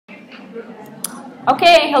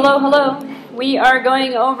Okay, hello. We are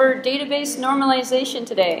going over database normalization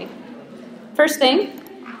today. First thing,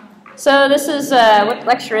 so this is, what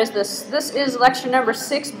lecture is this? This is lecture number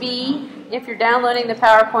 6B. If you're downloading the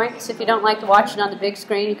PowerPoints, if you don't like to watch it on the big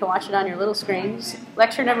screen, you can watch it on your little screens.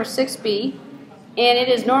 Lecture number 6B, and it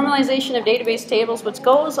is normalization of database tables, which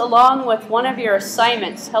goes along with one of your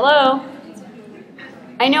assignments. Hello?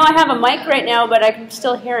 I know I have a mic right now, but I'm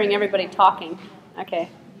still hearing everybody talking. Okay.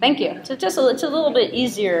 Thank you. So it's a little bit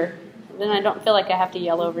easier, then I don't feel like I have to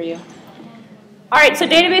yell over you. All right, so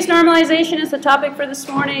database normalization is the topic for this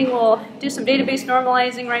morning. We'll do some database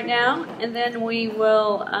normalizing right now, and then we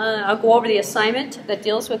will, I'll go over the assignment that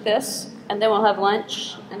deals with this, and then we'll have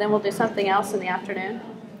lunch, and then we'll do something else in the afternoon.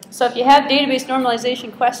 So if you have database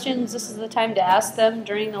normalization questions, this is the time to ask them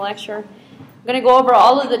during the lecture. I'm going to go over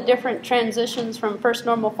all of the different transitions from first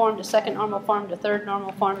normal form to second normal form to third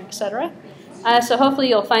normal form, etc. So hopefully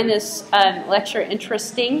you'll find this lecture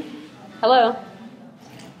interesting. Hello.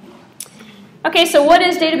 Okay, so what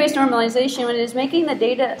is database normalization? It is making the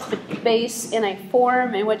database in a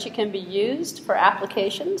form in which it can be used for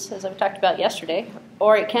applications, as I talked about yesterday,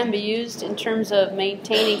 or it can be used in terms of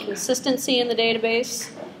maintaining consistency in the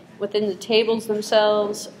database, within the tables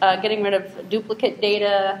themselves, getting rid of duplicate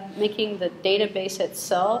data, making the database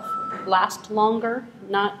itself last longer,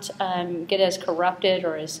 not get as corrupted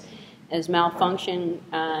or as malfunction,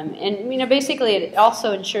 and basically it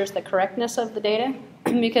also ensures the correctness of the data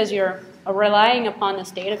because you're relying upon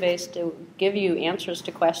this database to give you answers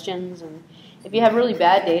to questions, and if you have really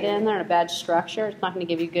bad data in there and a bad structure, it's not going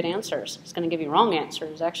to give you good answers. It's going to give you wrong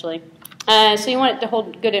answers, actually. So you want it to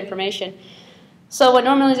hold good information. So what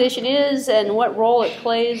normalization is and what role it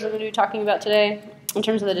plays, we're going to be talking about today. In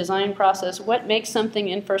terms of the design process, what makes something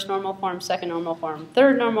in first normal form, second normal form,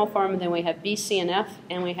 third normal form, and then we have BCNF,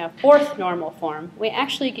 and we have fourth normal form. We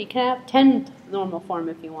actually can have 10th normal form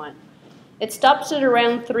if you want. It stops at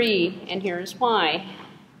around 3, and here's why.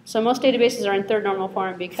 So most databases are in third normal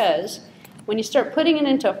form because when you start putting it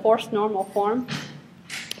into a fourth normal form,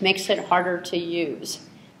 it makes it harder to use.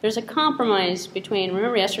 There's a compromise between,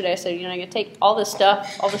 remember yesterday I said, you're going to take all this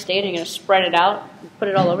stuff, all this data, and you're going to spread it out, and put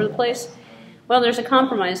it all over the place? Well, there's a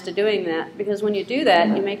compromise to doing that because when you do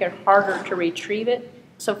that, you make it harder to retrieve it.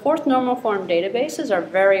 So fourth normal form databases are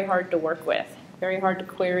very hard to work with, very hard to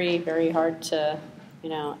query, very hard to,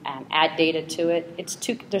 add data to it.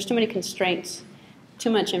 There's too many constraints, too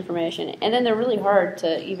much information, and then they're really hard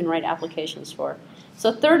to even write applications for.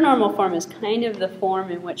 So third normal form is kind of the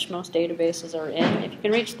form in which most databases are in. If you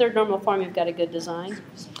can reach third normal form, you've got a good design.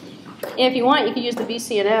 If you want, you can use the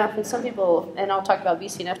BCNF, and some people, and I'll talk about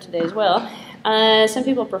BCNF today as well, some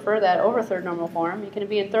people prefer that over third normal form. You can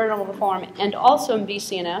be in third normal form and also in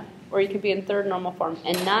BCNF, or you can be in third normal form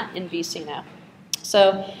and not in BCNF.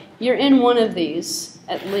 So you're in one of these,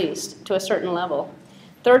 at least, to a certain level.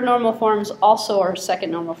 Third normal forms also are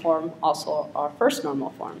second normal form, also are first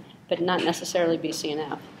normal form, but not necessarily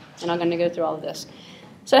BCNF. And I'm going to go through all of this.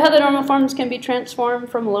 So how the normal forms can be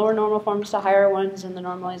transformed from lower normal forms to higher ones in the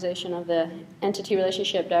normalization of the entity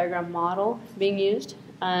relationship diagram model being used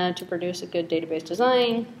to produce a good database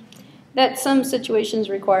design. That some situations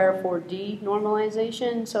require for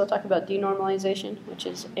denormalization. So I'll talk about denormalization, which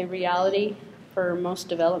is a reality for most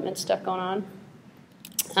development stuff going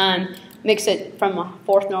on. Mix it from a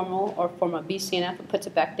fourth normal or from a BCNF, it puts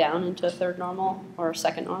it back down into a third normal or a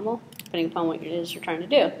second normal, depending upon what it is you're trying to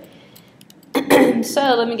do.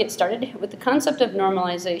 So let me get started with the concept of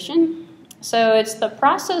normalization. So it's the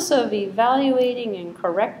process of evaluating and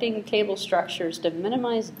correcting table structures to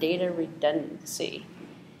minimize data redundancy.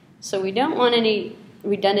 So we don't want any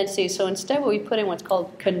redundancy, so instead we put in what's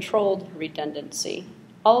called controlled redundancy.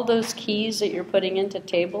 All those keys that you're putting into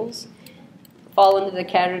tables fall into the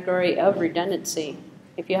category of redundancy.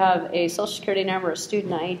 If you have a social security number, a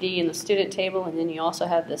student ID in the student table, and then you also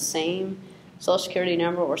have the same social security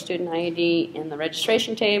number or student ID in the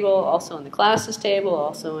registration table, also in the classes table,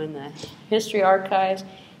 also in the history archives.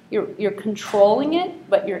 You're controlling it,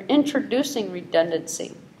 but you're introducing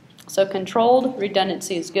redundancy. So controlled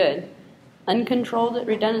redundancy is good. Uncontrolled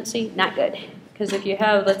redundancy, not good. Because if you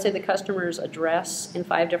have, let's say, the customer's address in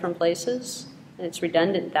 5 different places, and it's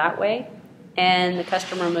redundant that way, and the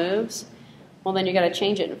customer moves, well, then you got to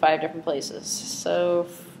change it in 5 different places. So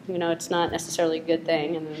it's not necessarily a good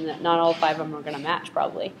thing, and then not all 5 of them are going to match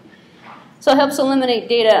probably. So it helps eliminate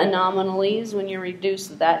data anomalies when you reduce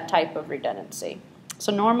that type of redundancy.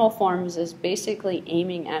 So normal forms is basically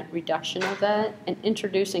aiming at reduction of that and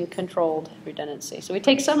introducing controlled redundancy. So we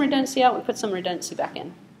take some redundancy out, we put some redundancy back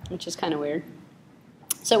in, which is kind of weird.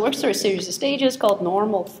 So it works through a series of stages called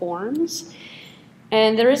normal forms.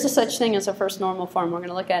 And there is a such thing as a first normal form. We're going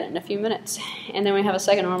to look at it in a few minutes. And then we have a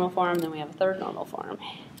second normal form, then we have a third normal form,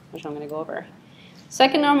 which I'm going to go over.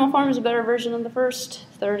 Second normal form is a better version of the first.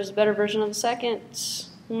 Third is a better version of the second.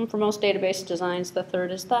 For most database designs, the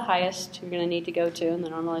third is the highest you're going to need to go to in the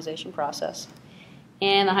normalization process.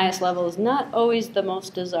 And the highest level is not always the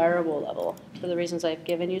most desirable level for the reasons I've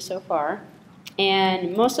given you so far.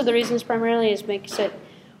 And most of the reasons primarily is makes it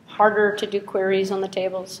harder to do queries on the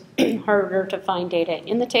tables, harder to find data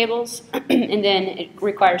in the tables, and then it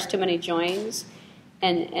requires too many joins.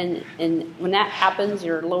 And when that happens,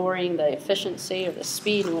 you're lowering the efficiency or the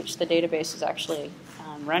speed in which the database is actually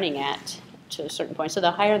running at to a certain point. So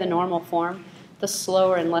the higher the normal form, the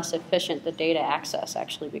slower and less efficient the data access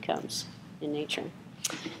actually becomes in nature.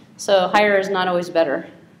 So higher is not always better,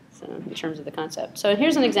 so in terms of the concept. So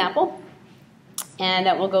here's an example, and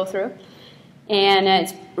that we'll go through. And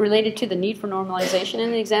it's related to the need for normalization.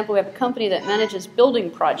 In the example, we have a company that manages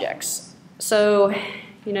building projects. So,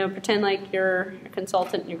 you know, pretend like you're a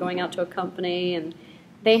consultant and you're going out to a company and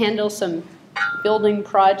they handle some building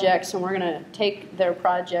projects, and we're going to take their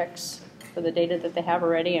projects for the data that they have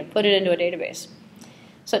already and put it into a database.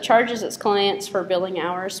 So it charges its clients for billing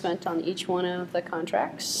hours spent on each one of the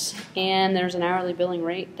contracts, and there's an hourly billing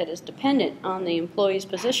rate that is dependent on the employee's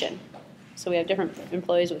position. So we have different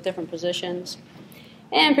employees with different positions,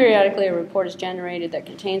 and periodically a report is generated that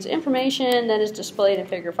contains information that is displayed in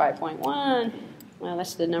Figure 5.1. Well,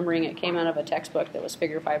 that's the numbering. It came out of a textbook that was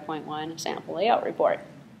Figure 5.1, a sample layout report.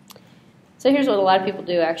 So here's what a lot of people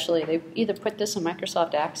do actually. They either put this in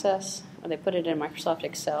Microsoft Access or they put it in Microsoft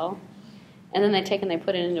Excel, and then they take and they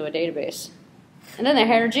put it into a database. And then they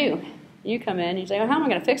hired you. You come in and you say, well, how am I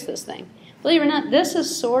going to fix this thing? Believe it or not, this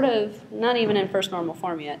is sort of not even in first normal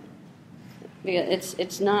form yet.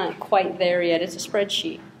 It's not quite there yet. It's a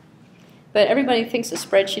spreadsheet. But everybody thinks a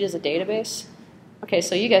spreadsheet is a database. Okay,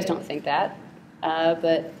 so you guys don't think that.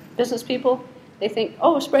 But business people, they think,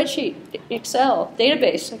 oh, a spreadsheet, Excel,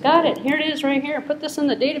 database. Got it. Here it is right here. Put this in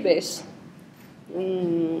the database.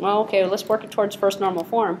 Well, okay, let's work it towards first normal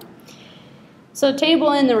form. So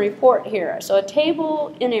table in the report here. So a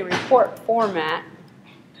table in a report format.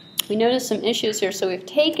 We noticed some issues here, so we've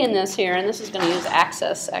taken this here, and this is going to use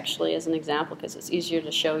Access actually as an example because it's easier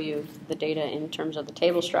to show you the data in terms of the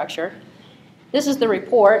table structure. This is the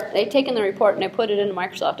report. They've taken the report and they put it into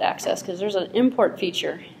Microsoft Access because there's an import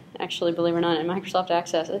feature, actually, believe it or not, in Microsoft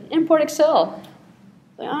Access. Import Excel.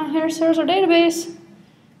 Here's our database.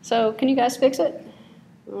 So can you guys fix it?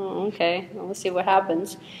 Oh, okay. Well, let's see what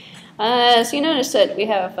happens. So you notice that we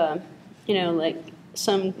have, you know, like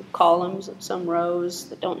some columns, some rows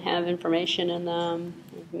that don't have information in them,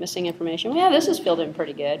 missing information. Yeah, this is filled in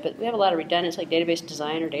pretty good, but we have a lot of redundancy, like database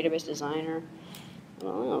designer.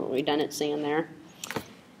 Oh, redundancy in there.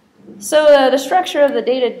 So the structure of the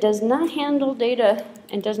data does not handle data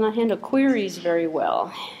and does not handle queries very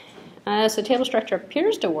well. So table structure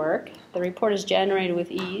appears to work. The report is generated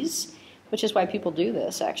with ease, which is why people do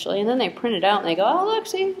this actually. And then they print it out and they go, oh look,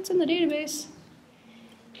 see, it's in the database.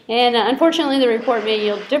 And unfortunately, the report may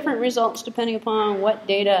yield different results depending upon what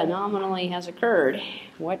data anomaly has occurred.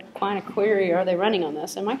 What kind of query are they running on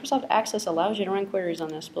this? And Microsoft Access allows you to run queries on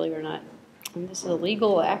this, believe it or not. And this is a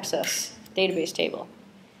legal access database table.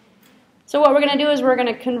 So what we're going to do is we're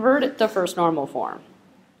going to convert it to first normal form.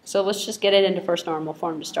 So let's just get it into first normal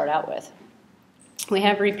form to start out with. We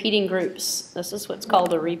have repeating groups. This is what's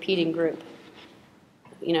called a repeating group.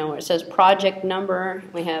 You know, where it says project number,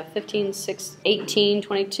 we have 15, 6, 18,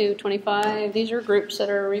 22, 25. These are groups that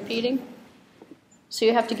are repeating. So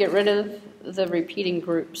you have to get rid of the repeating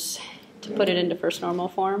groups to put it into first normal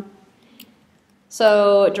form.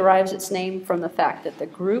 So it derives its name from the fact that the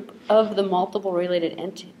group of the multiple related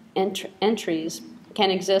entries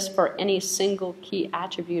can exist for any single key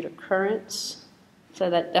attribute occurrence. So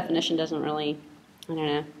that definition doesn't really, I don't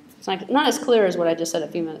know, it's not as clear as what I just said a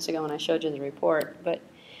few minutes ago when I showed you the report. But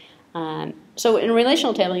so in a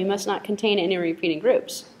relational table, you must not contain any repeating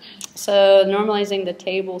groups. So normalizing the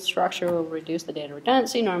table structure will reduce the data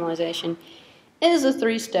redundancy. Normalization is a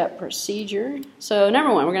three-step procedure. So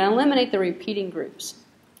number one, we're going to eliminate the repeating groups.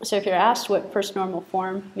 So if you're asked what first normal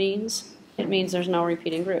form means, it means there's no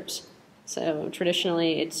repeating groups. So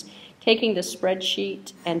traditionally, it's taking the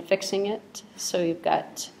spreadsheet and fixing it so you've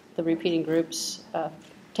got the repeating groups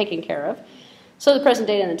taken care of. So the present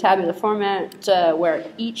data in the tabular format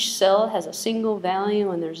where each cell has a single value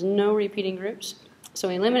and there's no repeating groups. So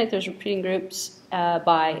we eliminate those repeating groups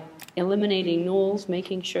by eliminating nulls,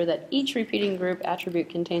 making sure that each repeating group attribute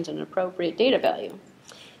contains an appropriate data value.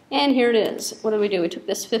 And here it is. What did we do? We took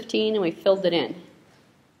this 15 and we filled it in.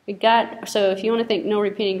 So if you want to think no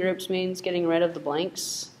repeating groups means getting rid of the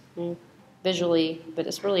blanks visually, but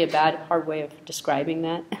it's really a bad, hard way of describing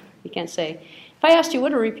that. You can't say, if I asked you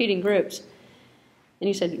what are repeating groups, and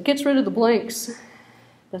you said, it gets rid of the blanks,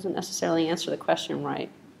 doesn't necessarily answer the question right.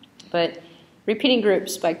 But repeating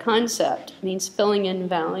groups by concept means filling in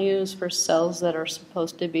values for cells that are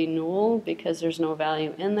supposed to be null because there's no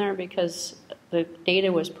value in there because the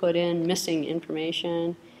data was put in missing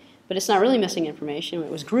information. But it's not really missing information, it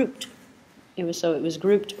was grouped. It was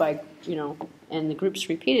grouped by, and the groups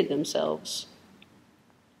repeated themselves,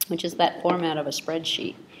 which is that format of a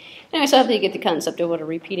spreadsheet. Anyway, so hopefully you get the concept of what a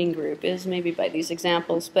repeating group is, maybe by these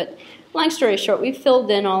examples. But long story short, we filled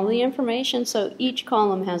in all the information, so each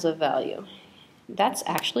column has a value. That's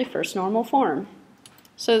actually first normal form.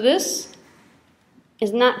 So this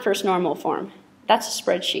is not first normal form. That's a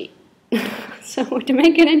spreadsheet. So to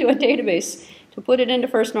make it into a database, to put it into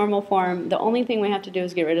first normal form, the only thing we have to do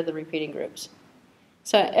is get rid of the repeating groups.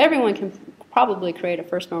 So everyone can probably create a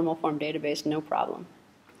first normal form database, no problem.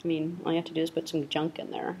 I mean, all you have to do is put some junk in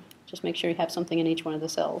there. Just make sure you have something in each one of the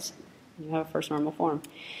cells. You have a first normal form.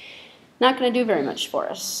 Not going to do very much for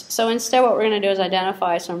us. So instead what we're going to do is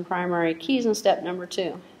identify some primary keys in step number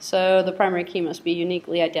 2. So the primary key must be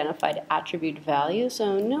uniquely identified attribute value.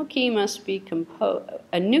 So a new key must be composed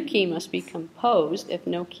if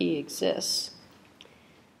no key exists.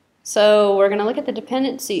 So we're going to look at the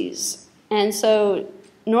dependencies. And so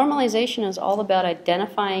normalization is all about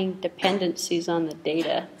identifying dependencies on the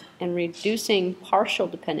data and reducing partial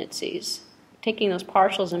dependencies, taking those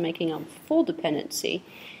partials and making them full dependency,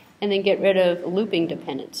 and then get rid of looping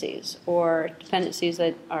dependencies or dependencies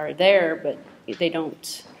that are there but they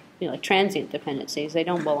don't, like transient dependencies, they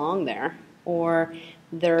don't belong there, or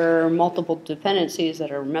there are multiple dependencies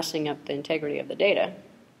that are messing up the integrity of the data.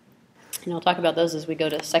 And I'll talk about those as we go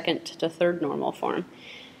to second to third normal form.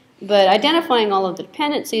 But identifying all of the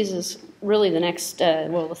dependencies is really the next,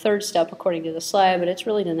 the third step according to the slide, but it's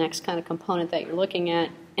really the next kind of component that you're looking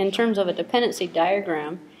at. In terms of a dependency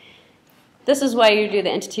diagram, this is why you do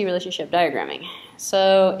the entity relationship diagramming.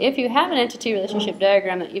 So if you have an entity relationship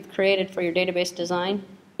diagram that you've created for your database design,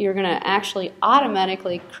 you're going to actually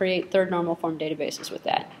automatically create third normal form databases with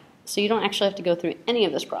that. So you don't actually have to go through any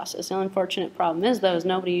of this process. The unfortunate problem is, though, is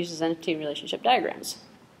nobody uses entity relationship diagrams.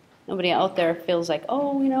 Nobody out there feels like,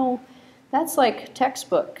 oh, that's like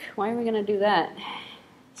textbook. Why are we going to do that?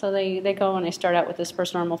 So they go and they start out with this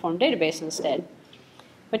first normal form database instead,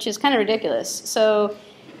 which is kind of ridiculous. So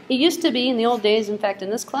it used to be in the old days, in fact,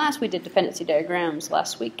 in this class, we did dependency diagrams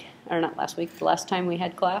last week. Or not last week, the last time we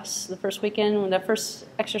had class, the first weekend. When the first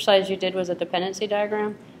exercise you did was a dependency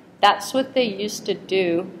diagram. That's what they used to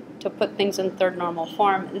do to put things in third normal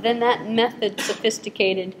form. Then that method,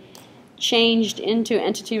 sophisticated, changed into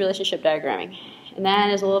entity relationship diagramming. And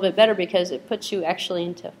that is a little bit better because it puts you actually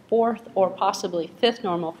into fourth or possibly fifth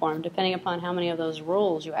normal form, depending upon how many of those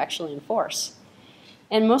rules you actually enforce.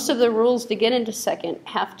 And most of the rules to get into second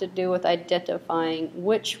have to do with identifying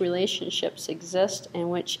which relationships exist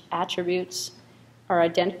and which attributes are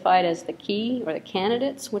identified as the key or the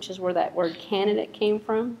candidates, which is where that word candidate came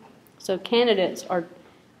from. So candidates are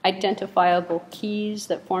identifiable keys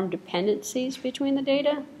that form dependencies between the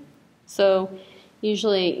data. So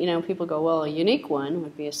usually, people go, well, a unique one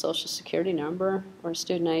would be a social security number or a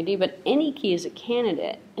student ID, but any key is a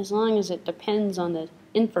candidate as long as it depends on the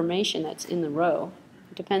information that's in the row.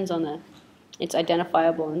 It depends on it's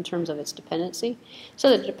identifiable in terms of its dependency. So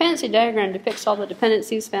the dependency diagram depicts all the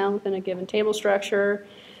dependencies found within a given table structure,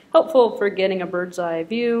 helpful for getting a bird's eye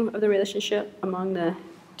view of the relationship among the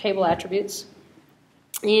table attributes,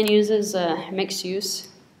 and uses mixed use.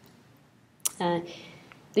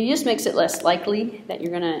 The use makes it less likely that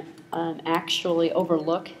you're going to actually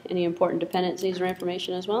overlook any important dependencies or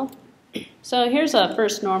information as well. So here's a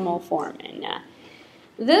first normal form. And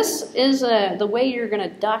this is the way you're going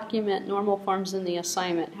to document normal forms in the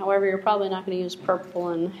assignment. However, you're probably not going to use purple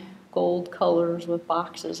and gold colors with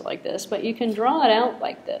boxes like this, but you can draw it out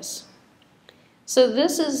like this. So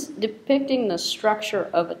this is depicting the structure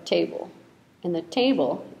of a table. And the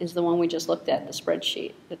table is the one we just looked at, the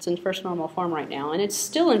spreadsheet. It's in first normal form right now, and it's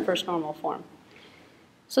still in first normal form.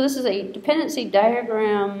 So this is a dependency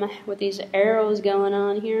diagram with these arrows going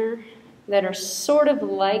on here that are sort of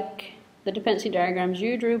like the dependency diagrams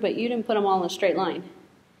you drew, but you didn't put them all in a straight line.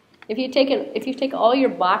 If you take all your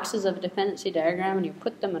boxes of a dependency diagram and you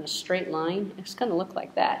put them in a straight line, it's going to look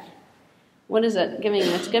like that. What is that giving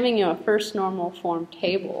you? It's giving you a first normal form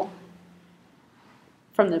table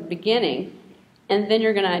from the beginning. And then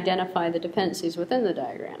you're going to identify the dependencies within the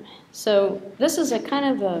diagram. So this is a kind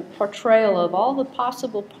of a portrayal of all the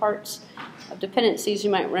possible parts of dependencies you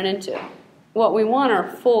might run into. What we want are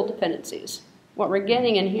full dependencies. What we're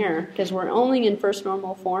getting in here, because we're only in first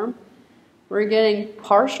normal form, we're getting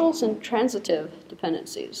partials and transitive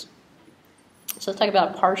dependencies. So let's talk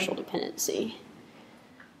about partial dependency.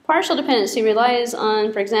 Partial dependency relies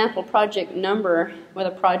on, for example, project number with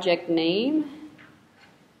a project name.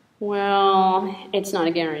 Well, it's not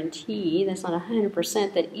a guarantee. That's not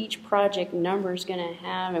 100% that each project number is going to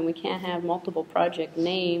have, and we can't have multiple project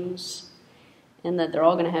names, and that they're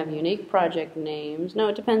all going to have unique project names. No,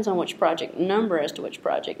 it depends on which project number as to which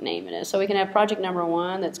project name it is. So we can have project number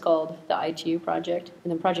 1 that's called the ITU project,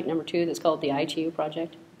 and then project number 2 that's called the ITU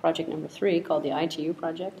project, project number 3 called the ITU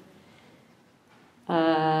project.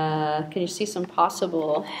 Can you see some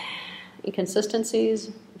possible inconsistencies?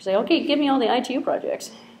 You say, okay, give me all the ITU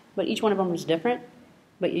projects, but each one of them is different,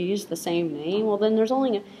 but you use the same name. Well, then there's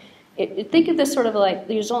only think of this sort of like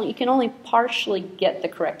you can only partially get the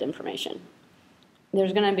correct information.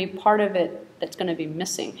 There's going to be part of it that's going to be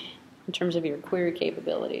missing in terms of your query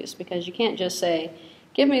capabilities, because you can't just say,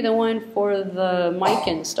 give me the one for the mic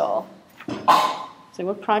install. So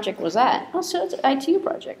what project was that? Oh, so it's an ITU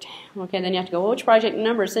project. Okay, then you have to go, well, which project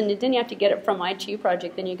numbers? Then you have to get it from ITU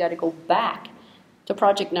project. Then you got to go back to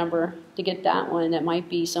project number to get that one. That might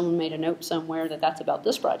be someone made a note somewhere that that's about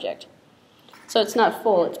this project. So it's not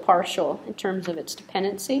full, it's partial in terms of its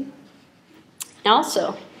dependency.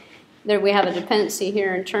 Also, there we have a dependency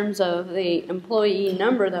here in terms of the employee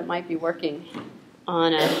number that might be working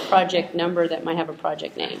on a project number that might have a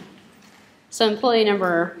project name. So employee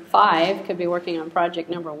number 5 could be working on project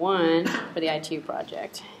number 1 for the ITU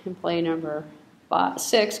project. Employee number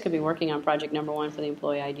 6 could be working on project number 1 for the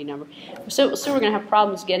employee ID number. So we're going to have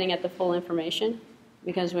problems getting at the full information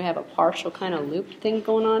because we have a partial kind of loop thing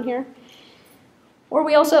going on here. Or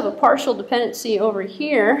we also have a partial dependency over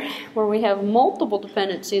here where we have multiple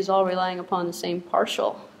dependencies all relying upon the same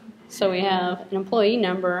partial. So we have an employee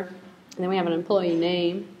number, and then we have an employee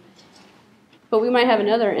name. But we might have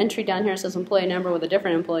another entry down here that says employee number with a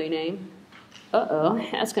different employee name. Uh-oh,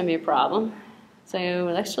 that's going to be a problem.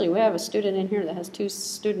 So actually we have a student in here that has 2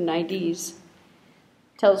 student IDs.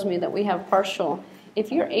 Tells me that we have partial.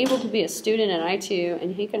 If you're able to be a student at ITU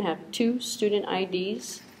and he can have 2 student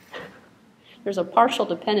IDs, there's a partial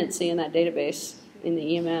dependency in that database in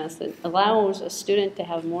the EMS that allows a student to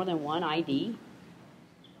have more than 1 ID.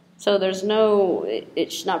 So there's no,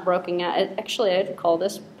 it's not broken out. Actually, I'd call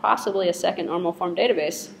this possibly a second normal form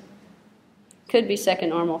database. Could be second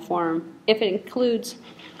normal form. If it includes,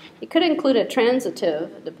 it could include a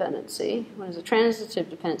transitive dependency. What does a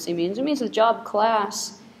transitive dependency mean? It means the job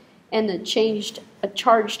class and the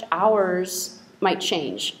charged hours might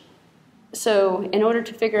change. So in order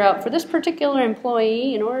to figure out, for this particular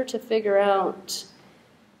employee, in order to figure out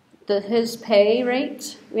his pay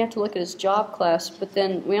rate, we have to look at his job class, but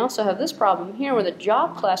then we also have this problem here where the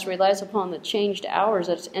job class relies upon the changed hours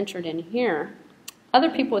that's entered in here. Other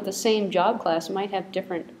people with the same job class might have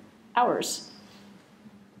different hours.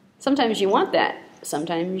 Sometimes you want that,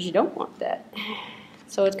 sometimes you don't want that.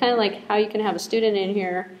 So it's kind of like how you can have a student in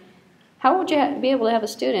here. How would you be able to have a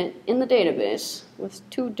student in the database with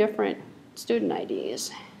 2 different student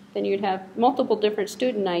IDs? Then you'd have multiple different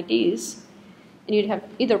student IDs, and you'd have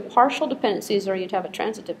either partial dependencies or you'd have a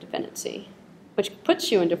transitive dependency, which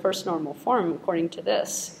puts you into first normal form according to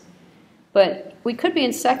this. But we could be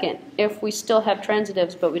in second if we still have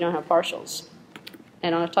transitives but we don't have partials.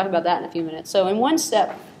 And I'll talk about that in a few minutes. So in one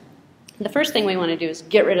step, the first thing we want to do is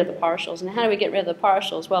get rid of the partials. And how do we get rid of the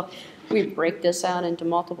partials? Well, we break this out into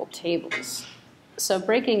multiple tables. So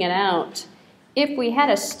breaking it out, if we had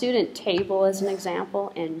a student table as an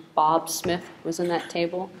example and Bob Smith was in that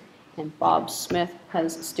table, and Bob Smith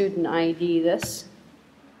has student ID this,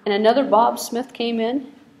 and another Bob Smith came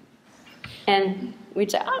in, and we'd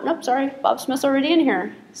say, oh, nope, sorry, Bob Smith's already in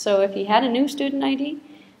here. So if he had a new student ID,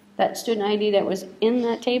 that student ID that was in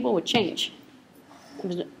that table would change. There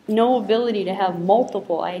was no ability to have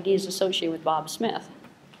multiple IDs associated with Bob Smith.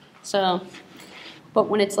 So, but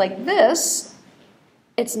when it's like this,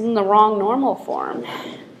 it's in the wrong normal form,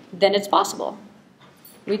 then it's possible.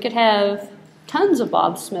 We could have tons of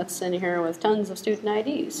Bob Smiths in here with tons of student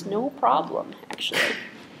IDs. No problem, actually,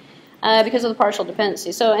 because of the partial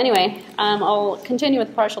dependency. So anyway, I'll continue with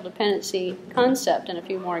the partial dependency concept in a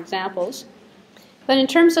few more examples. But in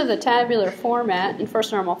terms of the tabular format in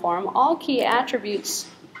first normal form, all key attributes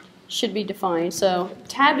should be defined. So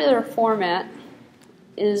tabular format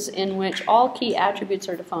is in which all key attributes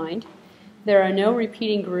are defined. There are no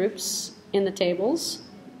repeating groups in the tables,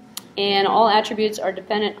 and all attributes are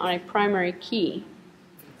dependent on a primary key.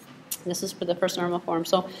 This is for the first normal form.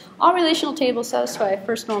 So all relational tables satisfy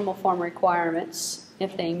first normal form requirements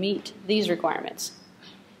if they meet these requirements.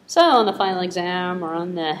 So on the final exam or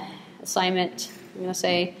on the assignment, I'm going to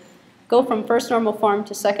say, go from first normal form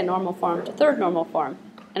to second normal form to third normal form.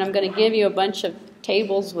 And I'm going to give you a bunch of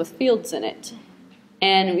tables with fields in it.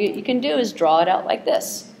 And what you can do is draw it out like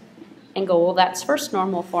this and go, well, that's first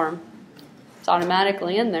normal form. It's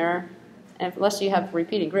automatically in there, unless you have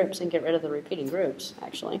repeating groups, and get rid of the repeating groups,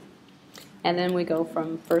 actually. And then we go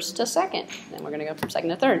from first to second. Then we're going to go from second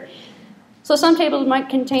to third. So some tables might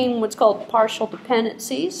contain what's called partial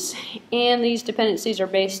dependencies, and these dependencies are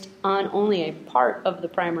based on only a part of the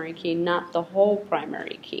primary key, not the whole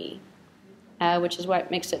primary key, which is what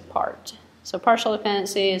makes it part. So partial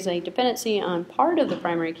dependency is a dependency on part of the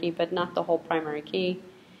primary key, but not the whole primary key.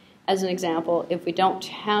 As an example, if we don't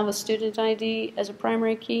have a student ID as a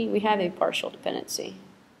primary key, we have a partial dependency,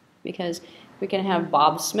 because we can have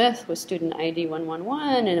Bob Smith with student ID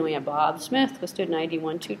 111, and then we have Bob Smith with student ID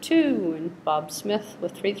 122, and Bob Smith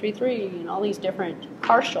with 333, and all these different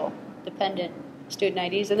partial dependent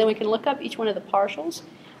student IDs. And then we can look up each one of the partials,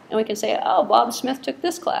 and we can say, oh, Bob Smith took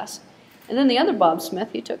this class. And then the other Bob Smith,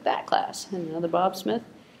 he took that class, and another Bob Smith.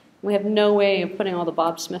 We have no way of putting all the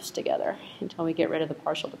Bob Smiths together until we get rid of the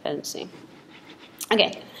partial dependency.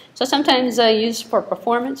 Okay, so sometimes used for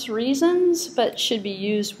performance reasons, but should be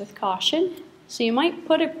used with caution. So you might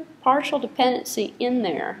put a partial dependency in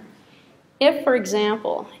there. If, for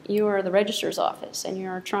example, you are the registrar's office and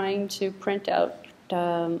you're trying to print out,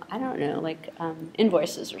 I don't know, like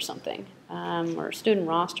invoices or something, or student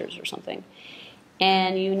rosters or something,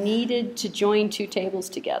 and you needed to join two tables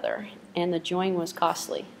together, and the join was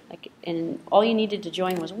costly, and all you needed to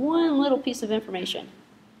join was one little piece of information.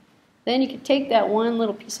 Then you could take that one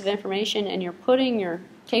little piece of information and you're putting your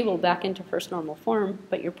table back into first normal form,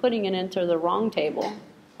 but you're putting it into the wrong table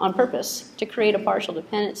on purpose to create a partial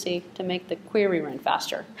dependency to make the query run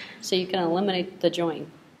faster. So you can eliminate the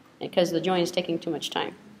join because the join is taking too much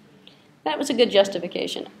time. That was a good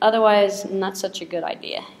justification. Otherwise, not such a good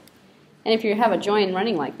idea. And if you have a join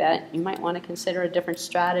running like that, you might want to consider a different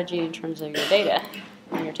strategy in terms of your data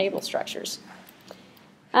and your table structures.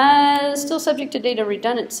 Still subject to data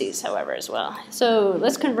redundancies, however, as well. So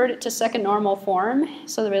let's convert it to second normal form.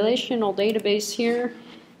 So the relational database here,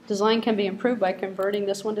 design can be improved by converting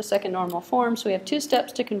this one to second normal form. So we have 2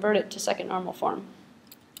 steps to convert it to second normal form.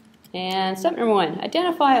 And step number 1,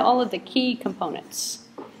 identify all of the key components.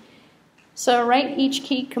 So write each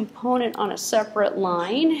key component on a separate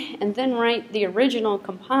line, and then write the original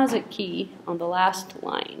composite key on the last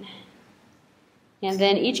line. And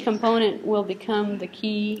then each component will become the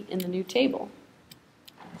key in the new table.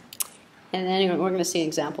 And then we're going to see an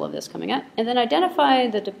example of this coming up. And then identify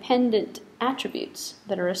the dependent attributes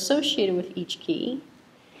that are associated with each key.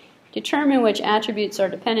 Determine which attributes are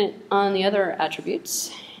dependent on the other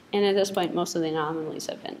attributes. And at this point, most of the anomalies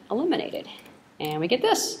have been eliminated. And we get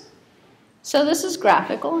this. So this is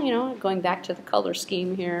graphical, going back to the color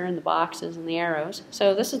scheme here and the boxes and the arrows.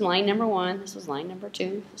 So this is line number 1, this is line number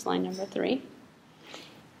 2, this is line number 3.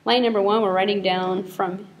 Line number 1, we're writing down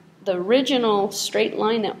from the original straight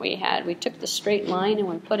line that we had. We took the straight line and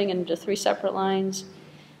we're putting it into 3 separate lines,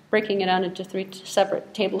 breaking it out into 3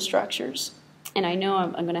 separate table structures. And I know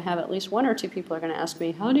I'm going to have at least 1 or 2 people are going to ask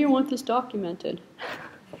me, how do you want this documented?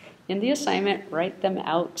 In the assignment, write them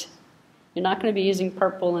out. You're not going to be using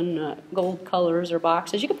purple and gold colors or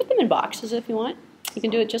boxes. You can put them in boxes if you want. You can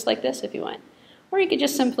do it just like this if you want. Or you could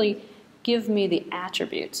just simply give me the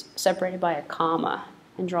attributes separated by a comma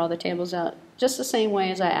and draw the tables out just the same way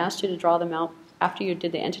as I asked you to draw them out after you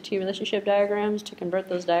did the entity relationship diagrams to convert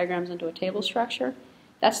those diagrams into a table structure.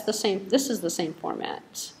 That's the same. This is the same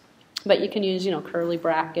format. But you can use, curly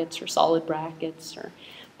brackets or solid brackets or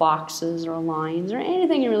boxes or lines or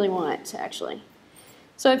anything you really want, actually.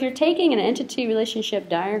 So if you're taking an entity relationship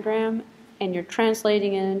diagram and you're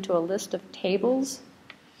translating it into a list of tables,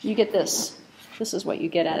 you get this. This is what you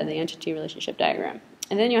get out of the entity relationship diagram.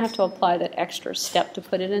 And then you have to apply that extra step to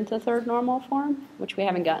put it into third normal form, which we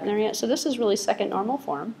haven't gotten there yet. So this is really second normal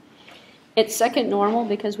form. It's second normal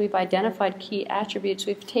because we've identified key attributes.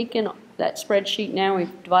 We've taken that spreadsheet now,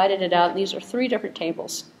 we've divided it out. These are 3 different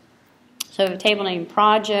tables. So we have a table named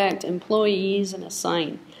project, employees, and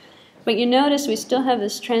assign. But you notice we still have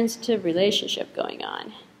this transitive relationship going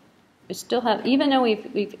on. We still have, even though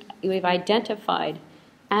we've identified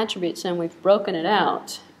attributes and we've broken it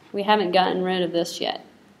out, we haven't gotten rid of this yet.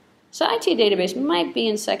 So IT database might be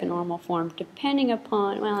in second normal form depending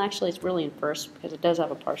upon, well, actually it's really in first because it does have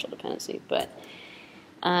a partial dependency, but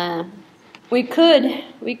we could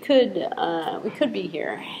be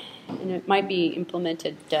here. and it might be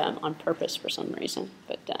implemented on purpose for some reason.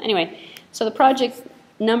 But anyway, so the project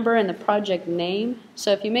number and the project name.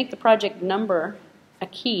 So if you make the project number a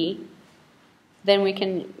key, then we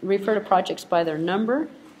can refer to projects by their number,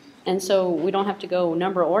 and so we don't have to go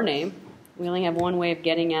number or name. We only have one way of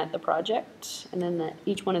getting at the project, and then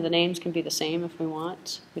each one of the names can be the same if we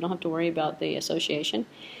want. We don't have to worry about the association.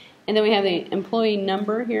 And then we have the employee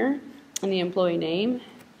number here and the employee name,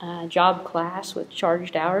 job class with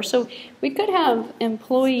charged hours. So we could have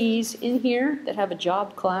employees in here that have a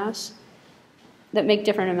job class that make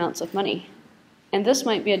different amounts of money. And this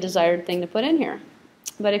might be a desired thing to put in here.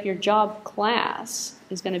 But if your job class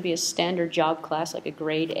is going to be a standard job class, like a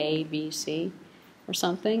grade A, B, C, or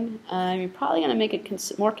something, you're probably going to make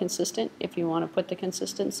it more consistent if you want to put the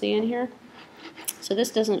consistency in here. So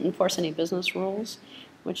this doesn't enforce any business rules,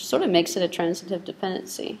 which sort of makes it a transitive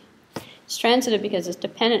dependency. It's transitive because it's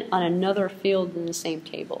dependent on another field in the same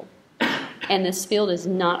table. And this field is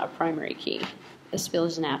not a primary key. This field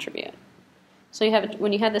is an attribute. So you have,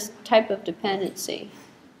 when you have this type of dependency,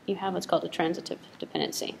 you have what's called a transitive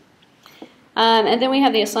dependency. And then we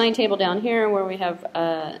have the assigned table down here where we have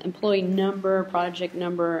employee number, project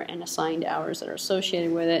number, and assigned hours that are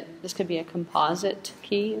associated with it. This could be a composite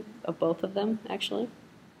key of both of them, actually.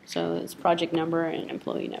 So it's project number and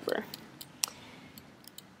employee number.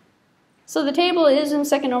 So the table is in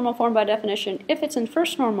second normal form by definition if it's in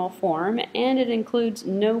first normal form and it includes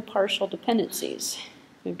no partial dependencies.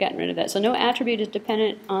 We've gotten rid of that. So no attribute is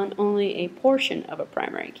dependent on only a portion of a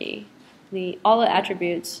primary key. All the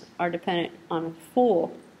attributes are dependent on a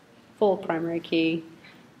full primary key,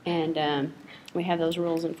 and we have those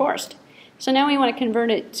rules enforced. So now we want to convert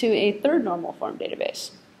it to a third normal form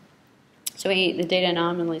database. So the data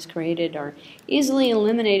anomalies created are easily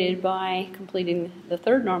eliminated by completing the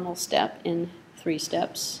third normal step in 3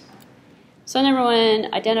 steps. So number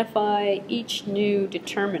 1, identify each new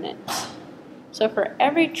determinant. So for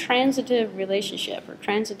every transitive relationship or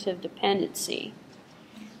transitive dependency,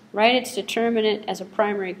 write its determinant as a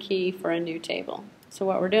primary key for a new table. So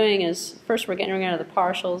what we're doing is, first we're getting rid of the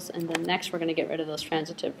partials, and then next we're going to get rid of those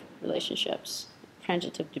transitive relationships,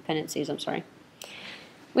 transitive dependencies, I'm sorry.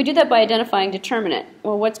 We do that by identifying determinant.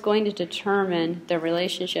 Well, what's going to determine the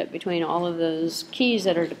relationship between all of those keys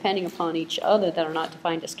that are depending upon each other that are not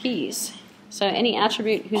defined as keys? So any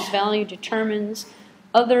attribute whose value determines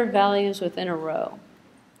other values within a row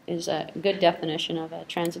is a good definition of a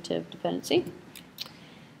transitive dependency.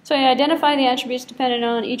 So I identify the attributes dependent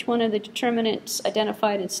on each one of the determinants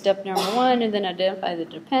identified in step number 1, and then identify the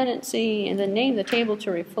dependency, and then name the table to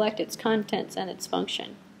reflect its contents and its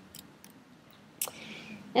function.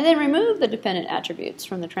 And then remove the dependent attributes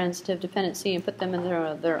from the transitive dependency and put them in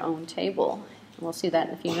their own table. And we'll see that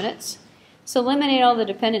in a few minutes. So eliminate all the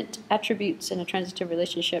dependent attributes in a transitive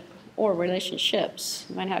relationship or relationships.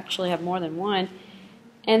 You might actually have more than one.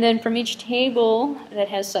 And then from each table that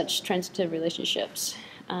has such transitive relationships,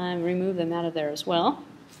 remove them out of there as well.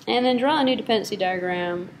 And then draw a new dependency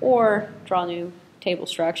diagram or draw a new table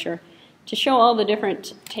structure to show all the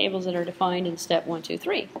different tables that are defined in step 1, 2,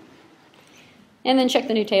 3. And then check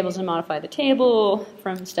the new tables and modify the table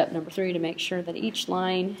from step number 3 to make sure that each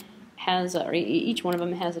line has, or each one of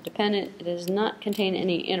them has a dependent. It does not contain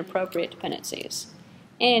any inappropriate dependencies.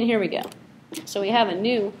 And here we go. So we have a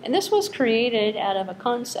new, and this was created out of a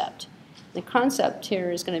concept. The concept here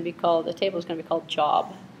is going to be called, the table is going to be called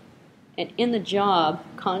job. And in the job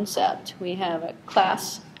concept, we have a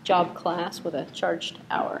class, job class with a charged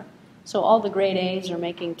hour. So all the grade A's are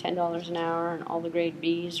making $10 an hour, and all the grade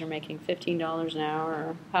B's are making $15 an hour,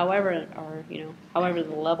 or however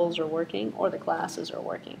the levels are working or the classes are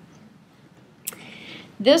working.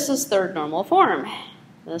 This is third normal form.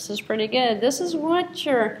 This is pretty good. This is what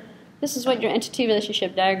your entity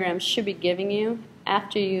relationship diagram should be giving you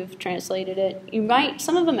after you've translated it.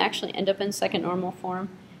 Some of them actually end up in second normal form,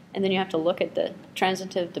 and then you have to look at the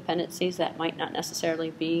transitive dependencies that might not necessarily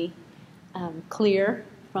be clear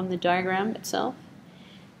from the diagram itself.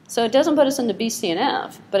 So it doesn't put us into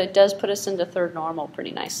BCNF, but it does put us into third normal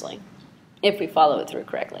pretty nicely, if we follow it through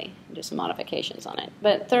correctly. Do some modifications on it.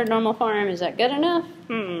 But third normal form, is that good enough?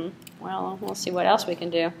 Well, we'll see what else we can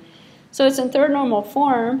do. So it's in third normal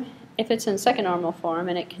form if it's in second normal form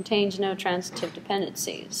and it contains no transitive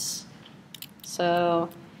dependencies. So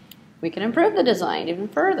we can improve the design even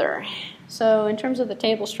further. So in terms of the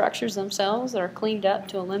table structures themselves, they're cleaned up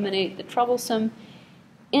to eliminate the troublesome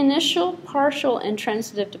initial, partial, and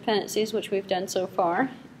transitive dependencies, which we've done so far.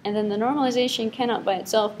 And then the normalization cannot by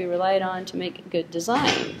itself be relied on to make good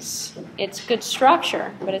designs. It's good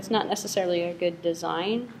structure, but it's not necessarily a good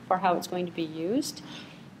design for how it's going to be used.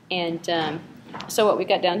 And So what we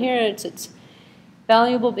got down here, it's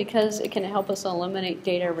valuable because it can help us eliminate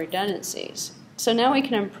data redundancies. So now we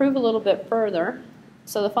can improve a little bit further.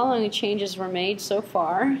 So the following changes were made so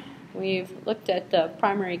far. We've looked at the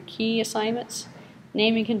primary key assignments,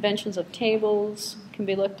 naming conventions of tables can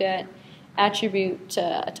be looked at, attribute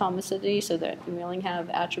atomicity, so that we only have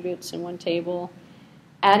attributes in one table,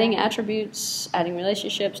 adding attributes, adding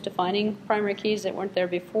relationships, defining primary keys that weren't there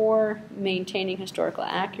before, maintaining historical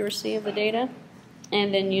accuracy of the data,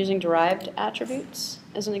 and then using derived attributes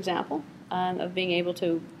as an example of being able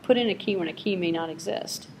to put in a key when a key may not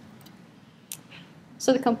exist.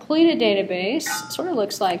 So the completed database sort of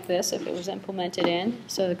looks like this if it was implemented in.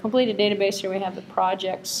 So the completed database, here we have the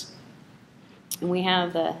projects, and we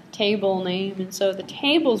have the table name, and so the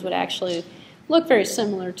tables would actually look very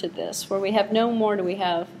similar to this, where we have no more do we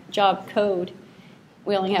have job code.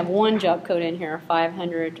 We only have one job code in here,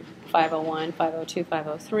 500, 501, 502,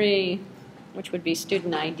 503, which would be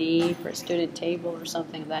student ID for a student table or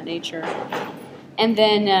something of that nature. And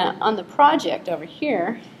then on the project over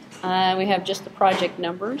here, we have just the project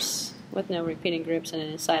numbers with no repeating groups, and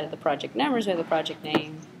inside of the project numbers we have the project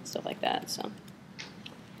name, stuff like that. So,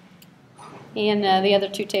 and the other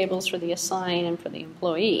two tables for the assign and for the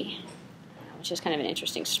employee, which is kind of an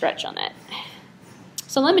interesting stretch on that.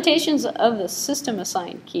 So limitations of the system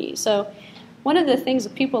assigned key. So one of the things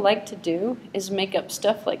that people like to do is make up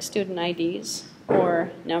stuff like student IDs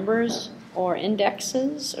or numbers or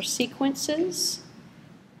indexes or sequences.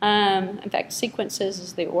 In fact, sequences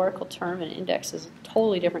is the Oracle term, and index is a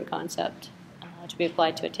totally different concept to be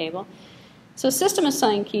applied to a table. So system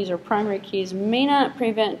assigned keys or primary keys may not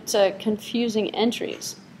prevent confusing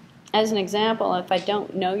entries. As an example, if I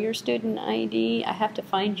don't know your student ID, I have to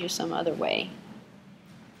find you some other way.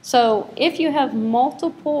 So if you have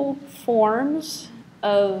multiple forms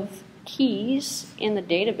of keys in the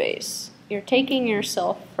database, you're taking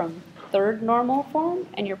yourself from third normal form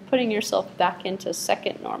and you're putting yourself back into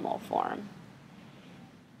second normal form.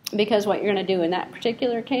 Because what you're going to do in that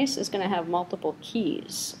particular case is going to have multiple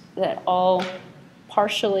keys that all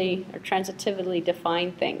partially or transitively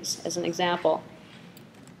define things. As an example,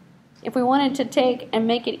 if we wanted to take and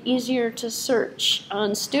make it easier to search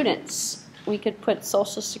on students, we could put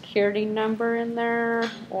social security number in there,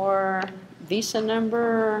 or visa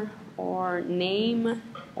number, or name,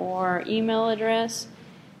 or email address,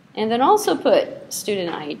 and then also put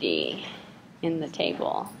student ID in the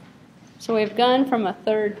table. So we've gone from a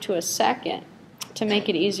third to a second to make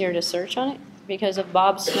it easier to search on it, because if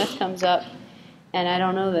Bob Smith comes up and I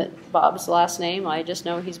don't know that Bob's last name, I just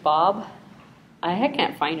know he's Bob, I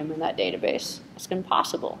can't find him in that database. It's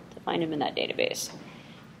impossible to find him in that database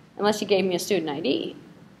unless you gave me a student ID.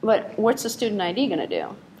 But what's the student ID going to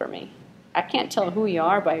do for me? I can't tell who you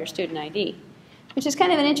are by your student ID, which is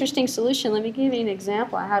kind of an interesting solution. Let me give you an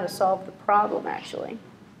example of how to solve the problem, actually,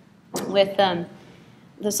 with the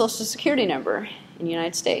Social Security number in the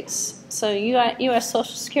United States. So U.S.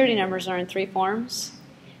 Social Security numbers are in three forms.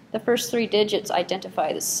 The first three digits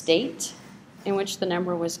identify the state in which the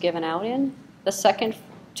number was given out in. The second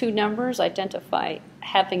two numbers identify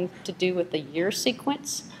having to do with the year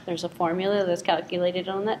sequence. There's a formula that's calculated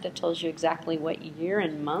on that tells you exactly what year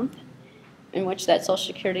and month in which that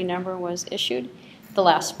Social Security number was issued. The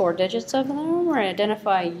last four digits of the number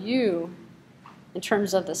identify you in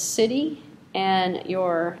terms of the city and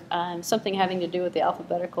your something having to do with the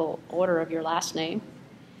alphabetical order of your last name.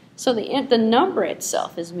 So the number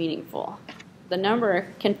itself is meaningful. The number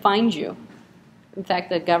can find you. In fact,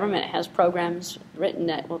 the government has programs written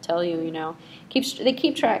that will tell you, they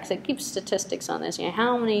keep statistics on this.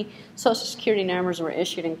 How many Social Security numbers were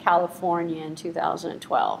issued in California in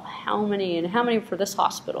 2012? How many for this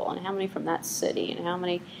hospital, and how many from that city, and how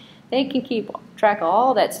many? They can keep track of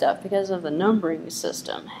all that stuff because of the numbering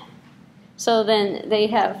system. So then they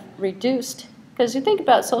have reduced, because you think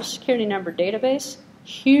about Social Security number database,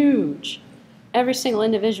 huge. Every single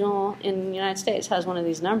individual in the United States has one of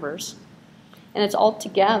these numbers. And it's all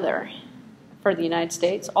together for the United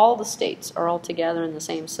States. All the states are all together in the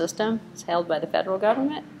same system. It's held by the federal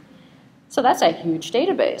government. So that's a huge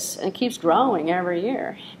database, and it keeps growing every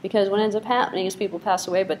year. Because what ends up happening is people pass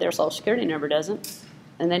away, but their Social Security number doesn't,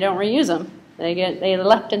 and they don't reuse them. They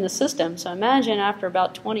left in the system. So imagine after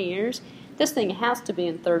about 20 years, this thing has to be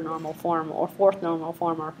in third normal form, or fourth normal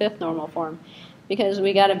form, or fifth normal form, because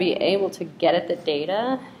we got to be able to get at the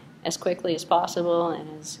data as quickly as possible, and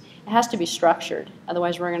it has to be structured.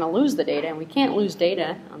 Otherwise, we're going to lose the data, and we can't lose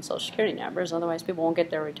data on Social Security numbers. Otherwise, people won't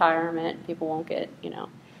get their retirement. People won't get,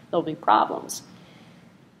 there'll be problems.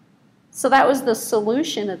 So that was the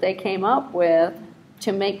solution that they came up with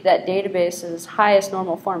to make that database as highest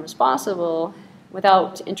normal form as possible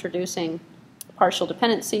without introducing partial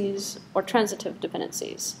dependencies or transitive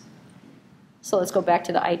dependencies. So let's go back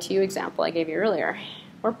to the ITU example I gave you earlier.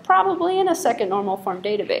 We're probably in a second normal form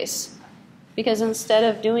database because instead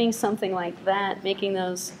of doing something like that, making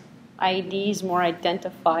those IDs more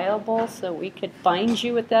identifiable so we could find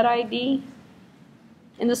you with that ID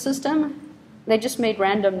in the system, they just made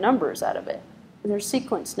random numbers out of it. And they're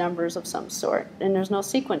sequence numbers of some sort, and there's no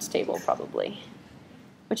sequence table probably,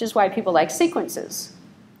 which is why people like sequences.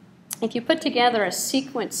 If you put together a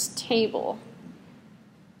sequence table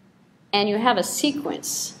and you have a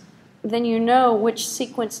sequence, then you know which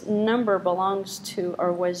sequence number belongs to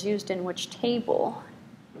or was used in which table.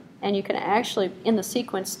 And you can actually, in the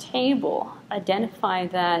sequence table, identify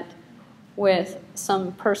that with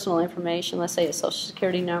some personal information, let's say a social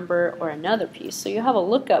security number or another piece. So you have a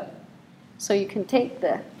lookup. So you can take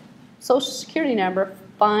the social security number,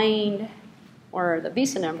 find, or the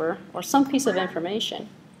visa number, or some piece of information,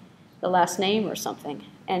 the last name or something,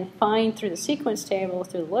 and find through the sequence table,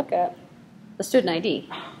 through the lookup, the student ID.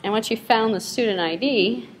 And once you found the student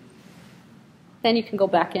ID, then you can go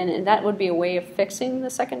back in, and that would be a way of fixing the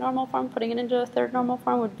second normal form. Putting it into a third normal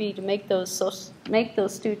form would be to make those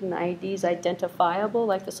student IDs identifiable,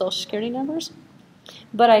 like the social security numbers.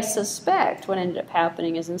 But I suspect what ended up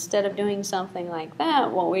happening is instead of doing something like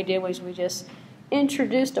that, what we did was we just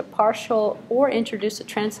introduced a partial or introduced a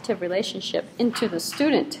transitive relationship into the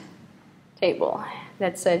student table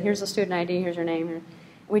that said, here's the student ID, here's your name.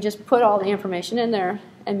 We just put all the information in there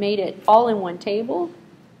and made it all in one table,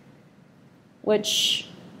 which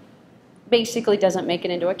basically doesn't make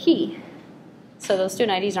it into a key. So those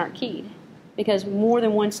student IDs aren't keyed because more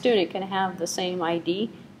than one student can have the same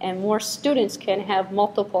ID and more students can have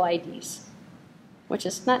multiple IDs, which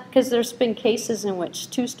is not, because there's been cases in which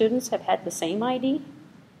two students have had the same ID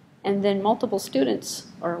and then multiple students,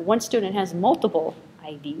 or one student has multiple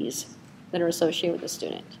IDs that are associated with the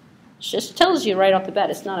student. It just tells you right off the bat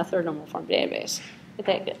it's not a third normal form database.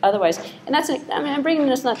 Otherwise, and that's, I'm bringing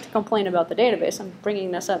this not to complain about the database, I'm bringing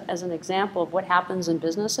this up as an example of what happens in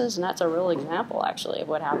businesses, and that's a real example actually of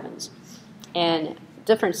what happens. And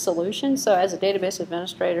different solutions, so as a database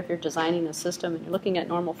administrator, if you're designing a system and you're looking at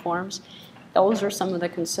normal forms, those are some of the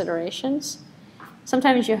considerations.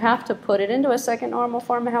 Sometimes you have to put it into a second normal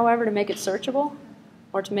form, however, to make it searchable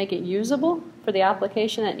or to make it usable for the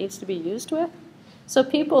application that needs to be used with. So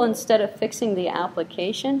people, instead of fixing the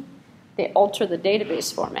application, they alter the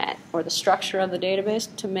database format or the structure of the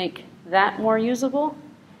database to make that more usable.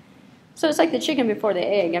 So it's like the chicken before the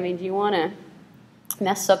egg. I mean, do you want to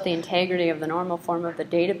mess up the integrity of the normal form of the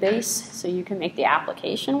database so you can make the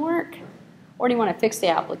application work? Or do you want to fix the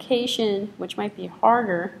application, which might be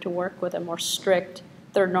harder to work with a more strict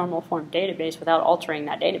third normal form database without altering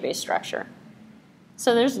that database structure?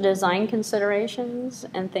 So there's design considerations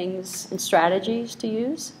and things and strategies to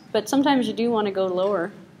use, but sometimes you do want to go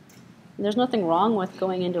lower. There's nothing wrong with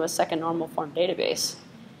going into a second normal form database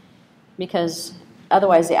because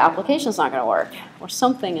otherwise the application's not going to work or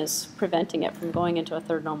something is preventing it from going into a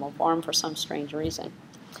third normal form for some strange reason.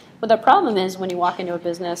 But the problem is when you walk into a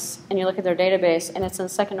business and you look at their database and it's in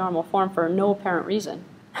second normal form for no apparent reason,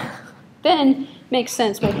 then it makes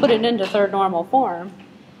sense. We'll put it into third normal form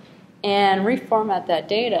and reformat that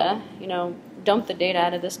data, dump the data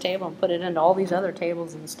out of this table and put it into all these other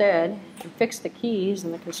tables instead, and fix the keys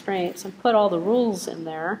and the constraints and put all the rules in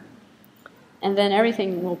there, and then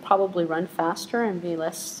everything will probably run faster and be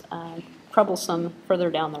less troublesome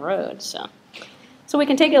further down the road. So we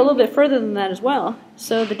can take it a little bit further than that as well.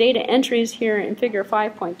 So the data entries here in figure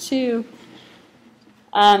 5.2,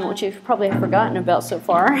 which you probably have forgotten about so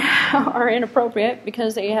far, are inappropriate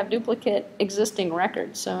because they have duplicate existing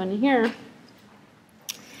records. So in here,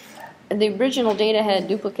 the original data had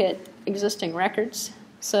duplicate existing records,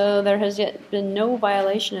 so there has yet been no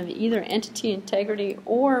violation of either entity integrity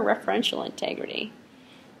or referential integrity.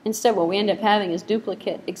 Instead, what we end up having is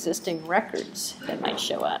duplicate existing records that might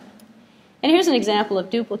show up. And here's an example of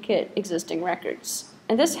duplicate existing records.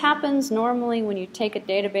 And this happens normally when you take a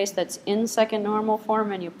database that's in second normal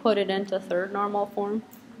form and you put it into third normal form.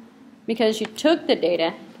 Because you took the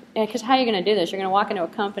data, because how are you going to do this? You're going to walk into a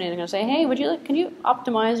company and they're going to say, hey, can you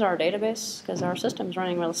optimize our database? Because our system's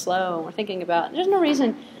running real slow and we're thinking about, there's no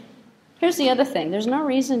reason, here's the other thing, there's no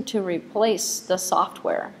reason to replace the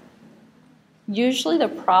software. Usually the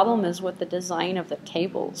problem is with the design of the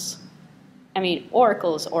tables. I mean,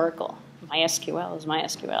 Oracle is Oracle. MySQL is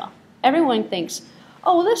MySQL. Everyone thinks,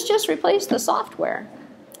 oh, well, let's just replace the software.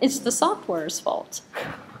 It's the software's fault.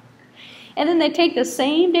 And then they take the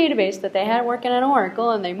same database that they had working on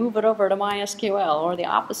Oracle and they move it over to MySQL, or the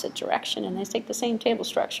opposite direction, and they take the same table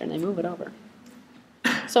structure and they move it over.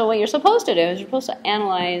 So what you're supposed to do is you're supposed to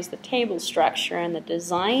analyze the table structure and the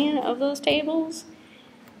design of those tables,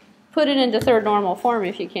 put it into third normal form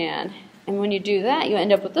if you can, and when you do that, you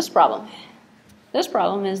end up with this problem. This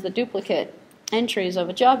problem is the duplicate entries of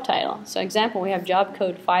a job title. So example, we have job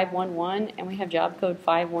code 511 and we have job code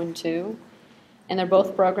 512, and they're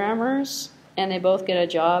both programmers and they both get a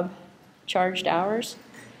job charged hours.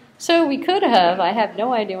 So we could have, I have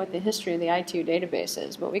no idea what the history of the I2 database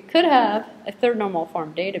is, but we could have a third normal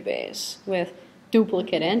form database with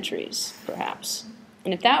duplicate entries, perhaps.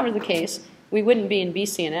 And if that were the case, we wouldn't be in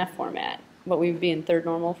BCNF format, but we would be in third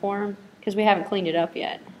normal form because we haven't cleaned it up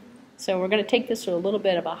yet. So we're going to take this to a little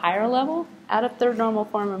bit of a higher level out of third normal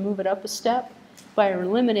form and move it up a step by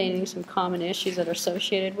eliminating some common issues that are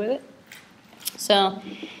associated with it. So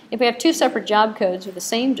if we have two separate job codes with the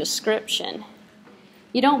same description,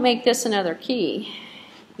 you don't make this another key.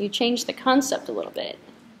 You change the concept a little bit.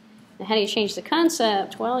 And how do you change the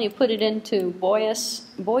concept? Well, you put it into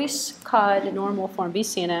voice cod normal form,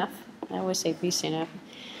 BCNF. I always say BCNF.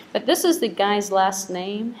 But this is the guy's last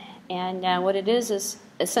name, and what it is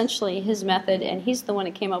essentially his method, and he's the one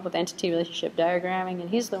that came up with entity relationship diagramming, and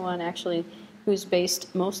he's the one actually who's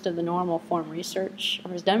based most of the normal form research,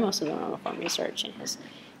 or has done most of the normal form research, and has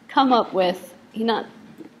come up with, not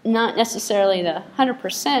necessarily the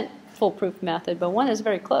 100% foolproof method, but one that's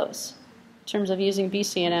very close in terms of using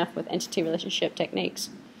BCNF with entity relationship techniques.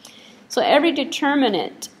 So every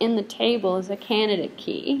determinant in the table is a candidate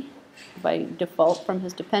key by default from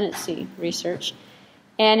his dependency research,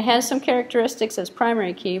 and has some characteristics as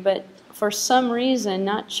primary key, but for some reason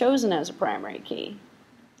not chosen as a primary key,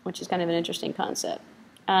 which is kind of an interesting concept.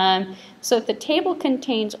 So if the table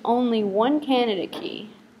contains only one candidate key,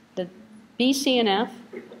 the BCNF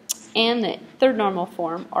and the third normal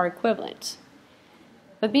form are equivalent.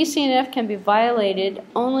 But BCNF can be violated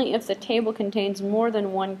only if the table contains more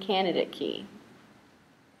than one candidate key.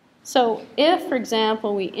 So if, for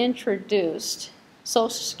example, we introduced Social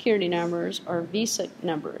Security numbers or visa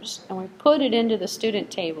numbers, and we put it into the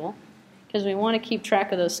student table because we want to keep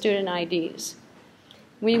track of those student IDs,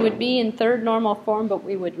 we would be in third normal form, but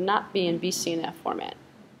we would not be in BCNF format.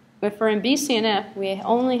 If we're in BCNF, we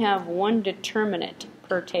only have one determinant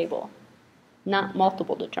per table, not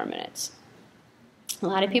multiple determinants. A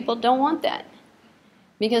lot of people don't want that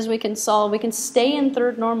because we can stay in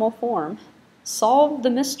third normal form, solve the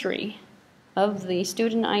mystery of the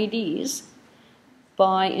student IDs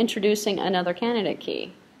by introducing another candidate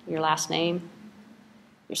key, your last name,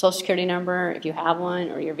 your Social Security number, if you have one,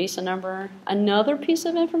 or your visa number, another piece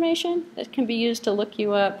of information that can be used to look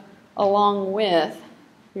you up along with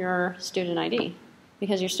your student ID,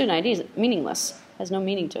 because your student ID is meaningless, has no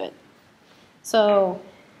meaning to it. So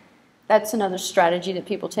that's another strategy that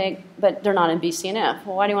people take, but they're not in BCNF.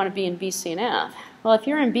 Well, why do you want to be in BCNF? Well, if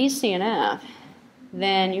you're in BCNF,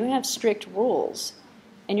 then you have strict rules,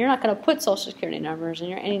 and you're not going to put Social Security numbers, and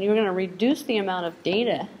you're going to reduce the amount of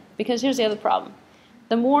data, because here's the other problem.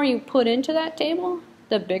 The more you put into that table,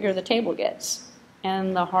 the bigger the table gets,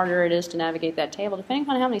 and the harder it is to navigate that table, depending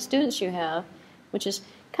on how many students you have, which is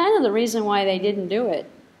kind of the reason why they didn't do it.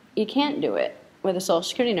 You can't do it with a Social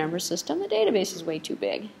Security number system. The database is way too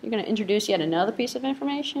big. You're going to introduce yet another piece of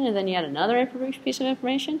information, and then yet another piece of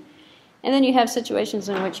information, and then you have situations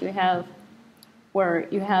in which you have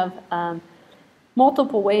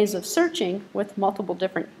multiple ways of searching with multiple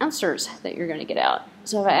different answers that you're going to get out.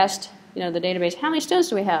 So if I asked the database, how many students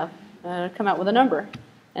do we have? Come out with a number,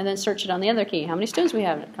 and then search it on the other key. How many students do we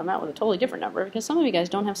have? Come out with a totally different number, because some of you guys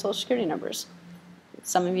don't have Social Security numbers.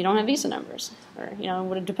 Some of you don't have visa numbers. Or,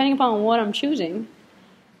 depending upon what I'm choosing,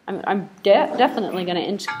 I'm definitely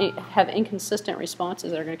going to have inconsistent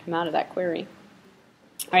responses that are going to come out of that query.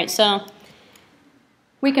 All right, so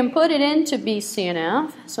we can put it into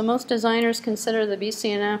BCNF. So most designers consider the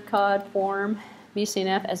BCNF cod form,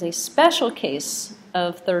 BCNF, as a special case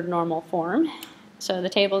of third normal form. So the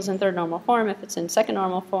table is in third normal form if it's in second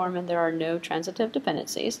normal form and there are no transitive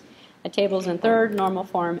dependencies. A table is in third normal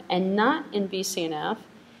form and not in BCNF.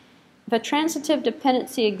 If a transitive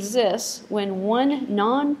dependency exists when one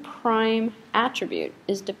non-prime attribute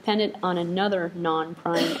is dependent on another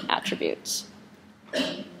non-prime attributes.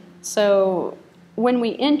 So when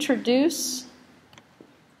we introduce,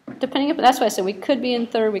 that's why I said we could be in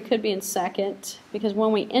third, we could be in second, because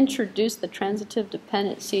when we introduce the transitive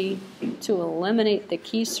dependency to eliminate the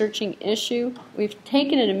key searching issue, we've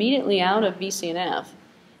taken it immediately out of BCNF.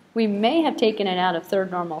 We may have taken it out of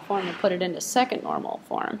third normal form and put it into second normal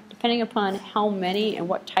form, depending upon how many and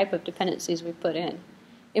what type of dependencies we put in.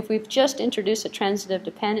 If we've just introduced a transitive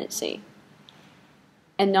dependency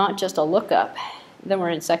and not just a lookup, then we're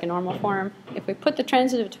in second normal form. If we put the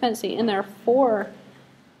transitive dependency in there for,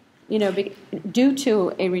 due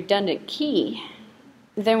to a redundant key,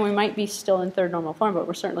 then we might be still in third normal form, but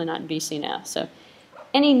we're certainly not in BCNF. So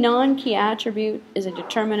any non-key attribute is a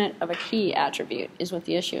determinant of a key attribute, is what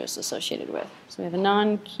the issue is associated with. So we have a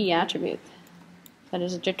non-key attribute that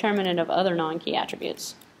is a determinant of other non-key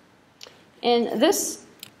attributes. And this,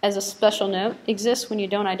 as a special note, exists when you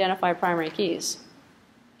don't identify primary keys.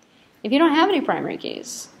 If you don't have any primary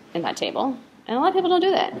keys in that table, and a lot of people don't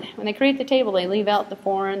do that. When they create the table, they leave out the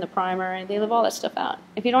foreign, the primary, they leave all that stuff out.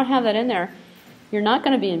 If you don't have that in there, you're not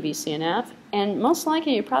going to be in BCNF, and most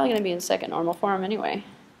likely you're probably going to be in second normal form anyway.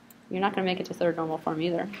 You're not going to make it to third normal form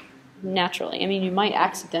either, naturally. I mean, you might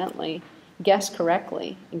accidentally guess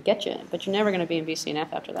correctly and get you, but you're never going to be in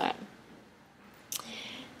BCNF after that.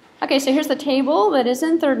 Okay, so here's the table that is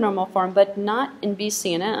in third normal form, but not in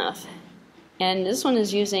BCNF. And this one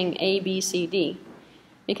is using A, B, C, D,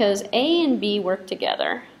 because A and B work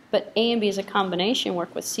together, but A and B as a combination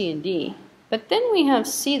work with C and D. But then we have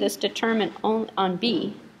C that's determined on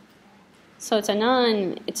B. So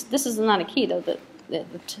it's this is not a key, though.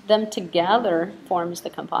 Them together forms the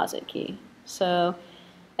composite key. So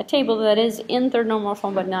a table that is in third normal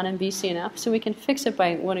form but not in BCNF, so we can fix it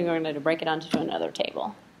by what are we going to do? Break it onto another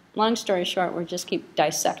table. Long story short, we'll just keep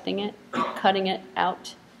dissecting it, cutting it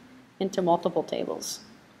out into multiple tables,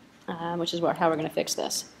 which is how we're going to fix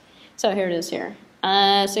this. So here it is here.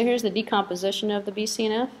 So here's the decomposition of the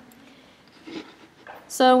BCNF.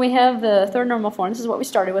 So we have the third normal form. This is what we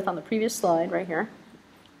started with on the previous slide right here.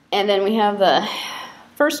 And then we have the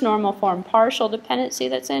first normal form partial dependency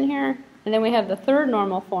that's in here. And then we have the third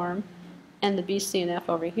normal form and the BCNF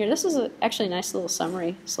over here. This is actually a nice little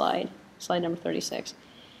summary slide, slide number 36.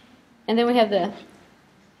 And then we have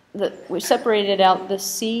we separated out the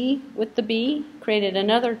C with the B, created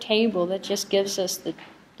another table that just gives us the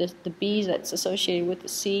B that's associated with the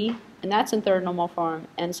C, and that's in third normal form,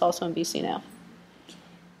 and it's also in BCNF.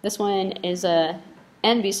 This one is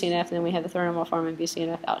BCNF, and then we have the third normal form and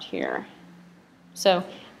BCNF out here. So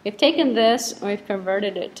we've taken this and we've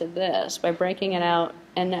converted it to this by breaking it out,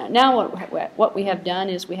 and now what we have done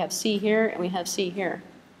is we have C here and we have C here.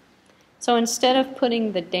 So instead of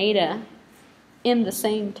putting the data in the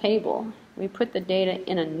same table, we put the data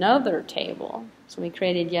in another table. So we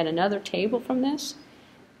created yet another table from this,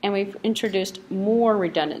 and we've introduced more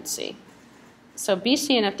redundancy. So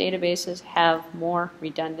BCNF databases have more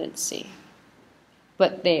redundancy,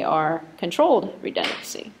 but they are controlled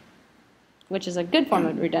redundancy, which is a good form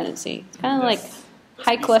of redundancy. It's kind of like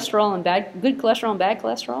high cholesterol and good cholesterol and bad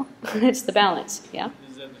cholesterol. It's the balance, yeah?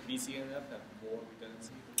 Does the BCNF have more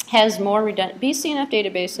redundancy? Has more redundancy. BCNF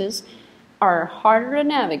databases are harder to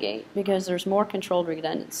navigate because there's more controlled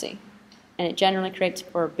redundancy, and it generally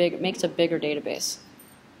makes a bigger database.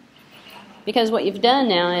 Because what you've done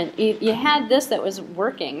now, and you had this that was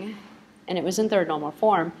working, and it was in third normal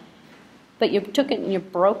form, but you took it and you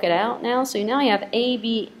broke it out now, so now you have A,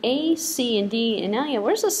 B, A, C, and D, and now you have,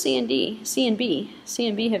 where's the C and D? C and B. C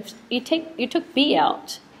and B have, you took B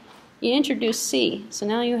out, you introduced C, so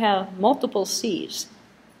now you have multiple C's.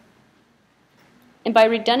 And by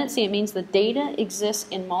redundancy, it means the data exists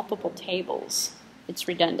in multiple tables. It's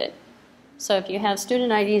redundant. So if you have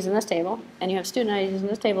student IDs in this table, and you have student IDs in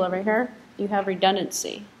this table over here, you have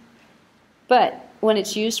redundancy. But when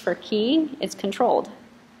it's used for keying, it's controlled.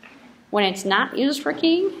 When it's not used for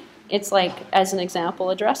keying, it's like, as an example,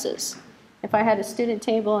 addresses. If I had a student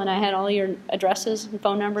table and I had all your addresses and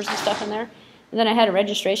phone numbers and stuff in there, and then I had a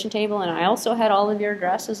registration table and I also had all of your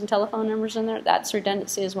addresses and telephone numbers in there, that's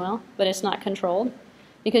redundancy as well, but it's not controlled.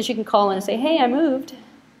 Because you can call in and say, hey, I moved.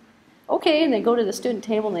 Okay, and they go to the student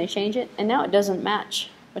table and they change it, and now it doesn't match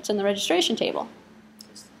what's in the registration table.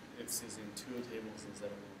 It's in two tables instead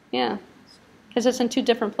of one. Yeah, because it's in two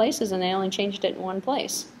different places and they only changed it in one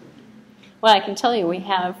place. Well, I can tell you we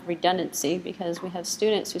have redundancy because we have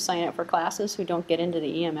students who sign up for classes who don't get into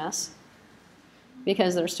the EMS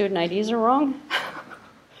because their student IDs are wrong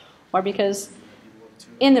or because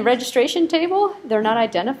in the registration table they're not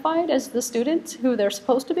identified as the student who they're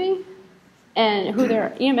supposed to be and who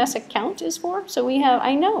their EMS account is for. So we have,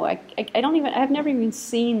 I've never even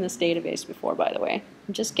seen this database before, by the way.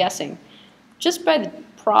 I'm just guessing. Just by the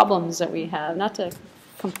problems that we have, not to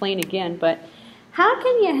complain again, but how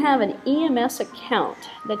can you have an EMS account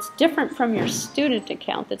that's different from your student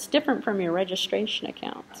account, that's different from your registration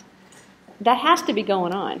account? that has to be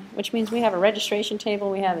going on, which means we have a registration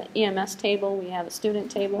table, we have an EMS table, we have a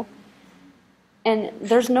student table, and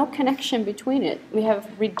there's no connection between it. We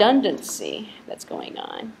have redundancy that's going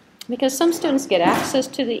on. Because some students get access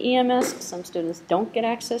to the EMS, some students don't get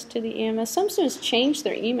access to the EMS. Some students change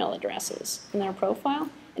their email addresses in their profile,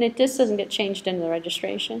 and it just doesn't get changed into the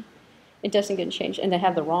registration. It doesn't get changed, and they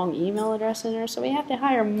have the wrong email address in there. So we have to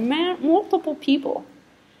hire multiple people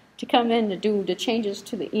to come in to do the changes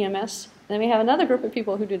to the EMS. And then we have another group of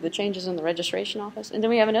people who do the changes in the registration office. And then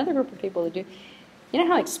we have another group of people who do. You know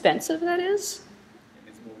how expensive that is?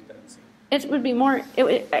 It's more redundancy. It would be more.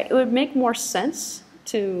 It would make more sense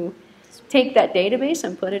to take that database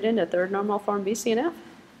and put it into third normal form BCNF,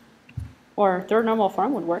 or third normal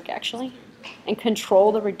form would work actually, and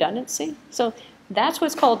control the redundancy. So that's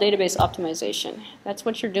what's called database optimization. That's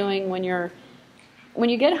what you're doing when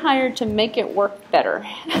you get hired to make it work better,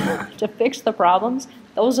 to fix the problems.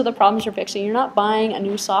 Those are the problems you're fixing. You're not buying a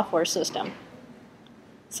new software system.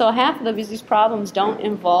 So half of these problems don't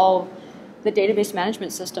involve the database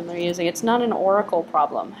management system they're using. It's not an Oracle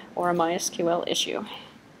problem or a MySQL issue.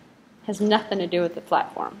 It has nothing to do with the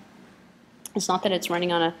platform. It's not that it's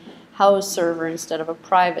running on a house server instead of a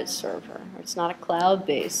private server. It's not a cloud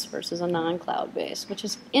base versus a non-cloud base, which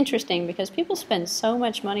is interesting because people spend so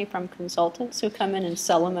much money from consultants who come in and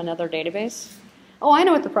sell them another database. Oh, I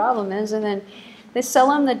know what the problem is, and then they sell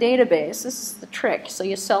them the database. This is the trick. So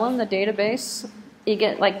you sell them the database, you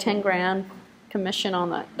get like 10 grand commission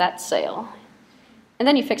on that sale. And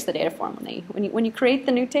then you fix the data form. When you create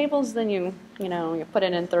the new tables, then you put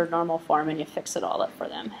it in third normal form and you fix it all up for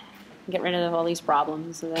them. You get rid of all these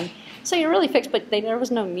problems. And then, so you really fix, but there was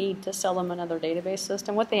no need to sell them another database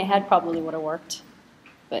system. What they had probably would have worked.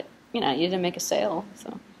 But, you didn't make a sale.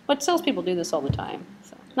 So, but salespeople do this all the time.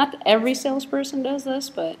 So, not that every salesperson does this,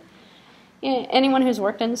 but anyone who's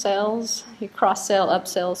worked in sales, you cross-sell,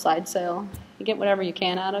 upsell, side-sell, you get whatever you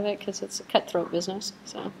can out of it because it's a cutthroat business.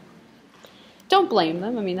 So don't blame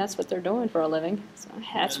them. I mean, that's what they're doing for a living. So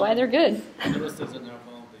that's why they're good. I noticed there's another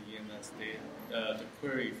one of the EMS data, the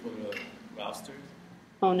query for the rosters.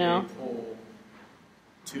 Oh, no. They pull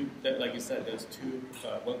two, like you said, there's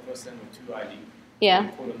one person with two ID. Yeah.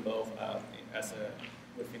 They pull them both out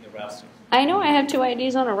within the roster. I know I have 2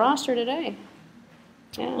 IDs on a roster today.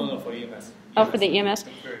 Yeah. No, for EMS. Oh, for the EMS?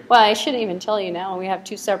 Well, I shouldn't even tell you now. We have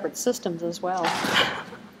 2 separate systems as well.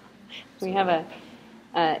 We have a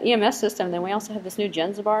EMS system, then we also have this new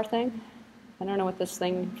Genzabar thing. I don't know what this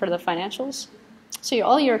thing for the financials. So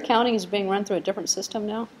all your accounting is being run through a different system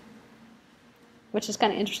now, which is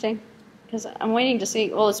kind of interesting because I'm waiting to see,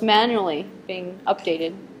 well, it's manually being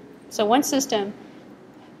updated. So one system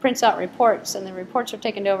prints out reports, and the reports are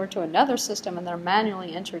taken over to another system, and they're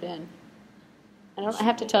manually entered in. I don't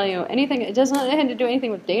have to tell you anything. It doesn't have to do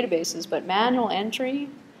anything with databases, but manual entry,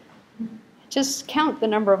 just count the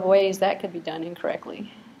number of ways that could be done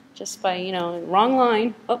incorrectly. Just by, wrong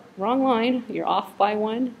line, you're off by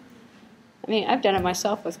 1. I mean, I've done it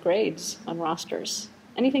myself with grades on rosters.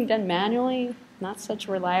 Anything done manually, not such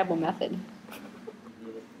a reliable method.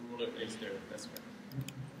 Ruler is their best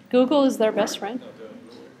friend. Google is their best friend? No, the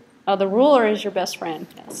ruler. Oh, the ruler is your best friend,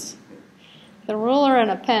 yes. The ruler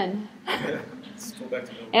and a pen. Let's go back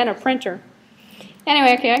to the And a printer.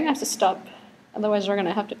 Anyway, okay, I'm going to have to stop. Otherwise, they're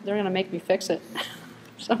going to make me fix it.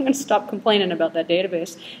 So I'm going to stop complaining about that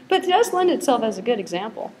database. But it does lend itself as a good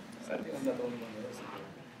example. I think I'm not the only one that knows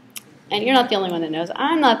it. And you're not the only one that knows.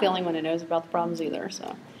 I'm not the only one that knows about the problems either.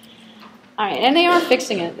 So, all right, and they are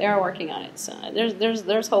fixing it. They are working on it. So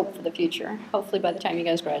there's hope for the future. Hopefully by the time you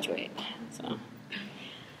guys graduate. So,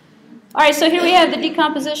 all right. So here we have the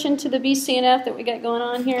decomposition to the BCNF that we got going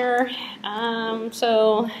on here.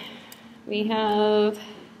 So we have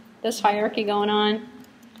this hierarchy going on.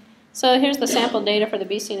 So here's the sample data for the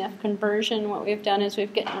BCNF conversion. What we've done is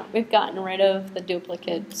we've gotten rid of the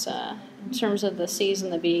duplicates in terms of the C's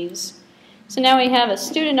and the B's. So now we have a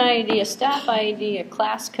student ID, a staff ID, a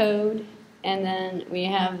class code, and then we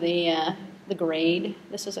have the grade.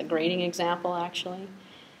 This is a grading example actually.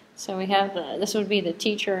 So we have this would be the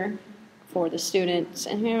teacher for the students,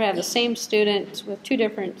 and here we have the same student with 2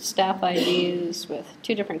 different staff IDs, with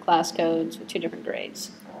 2 different class codes, with 2 different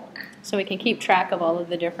grades. So we can keep track of all of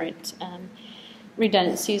the different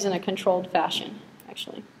redundancies in a controlled fashion,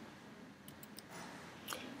 actually.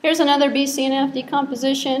 Here's another BCNF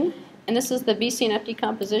decomposition, and this is the BCNF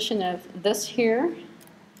decomposition of this here,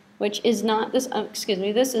 which is not this,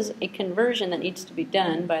 this is a conversion that needs to be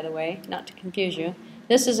done, by the way, not to confuse you.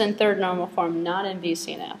 This is in third normal form, not in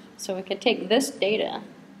BCNF. So we could take this data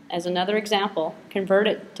as another example, convert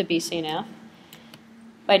it to BCNF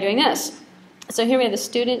by doing this. So here we have the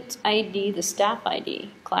student ID, the staff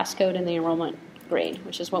ID, class code, and the enrollment grade,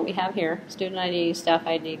 which is what we have here. Student ID, staff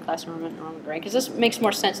ID, class enrollment grade. Because this makes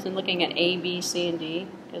more sense than looking at A, B, C, and D.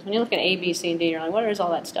 Because when you look at A, B, C, and D, you're like, what is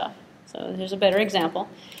all that stuff? So here's a better example.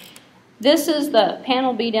 This is the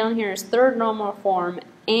panel B down here is third normal form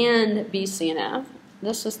and BCNF.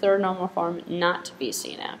 This is third normal form, not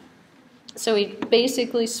BCNF. So we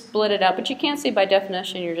basically split it up, but you can't see by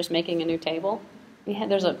definition you're just making a new table.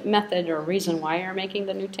 There's a method or a reason why you're making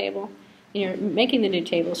the new table. You're making the new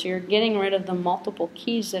table, so you're getting rid of the multiple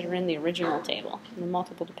keys that are in the original table, the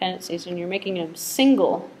multiple dependencies, and you're making them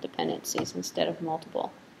single dependencies instead of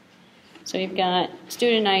multiple. So you've got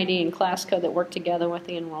student ID and class code that work together with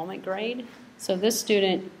the enrollment grade. So this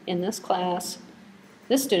student in this class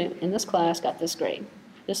got this grade.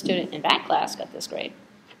 This student in that class got this grade.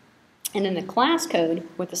 And then the class code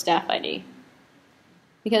with the staff ID.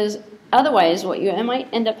 Because otherwise what you might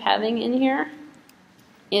end up having in here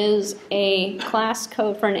is a class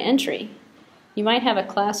code for an entry. You might have a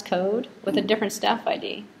class code with a different staff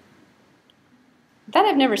ID. That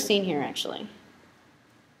I've never seen here, actually.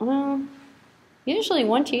 Well, usually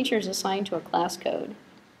one teacher is assigned to a class code.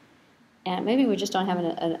 And maybe we just don't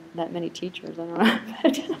have that many teachers, I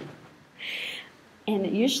don't know.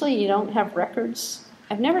 And usually you don't have records.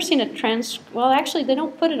 I've never seen a transcript. Well, actually, they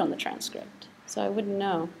don't put it on the transcript, so I wouldn't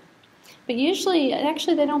know. But usually,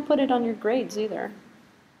 actually, they don't put it on your grades either.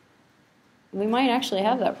 We might actually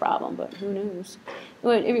have that problem, but who knows?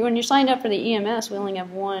 When you're signed up for the EMS, we only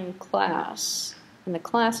have one class, and the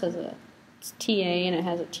class has a TA and it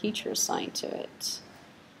has a teacher assigned to it.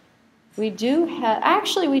 We do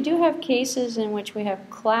have cases in which we have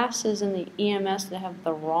classes in the EMS that have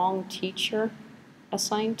the wrong teacher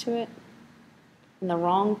assigned to it and the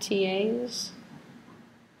wrong TAs.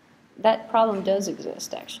 That problem does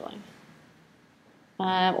exist, actually.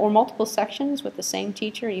 Or multiple sections with the same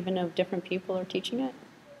teacher, even though different people are teaching it.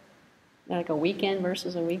 Like a weekend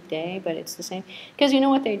versus a weekday, but it's the same. Because you know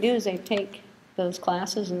what they do is they take those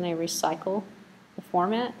classes and they recycle the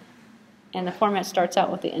format. And the format starts out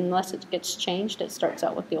with unless it gets changed, it starts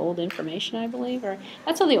out with the old information, I believe. Or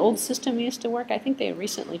that's how the old system used to work. I think they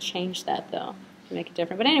recently changed that, though, to make it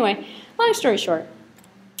different. But anyway, long story short,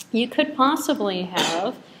 you could possibly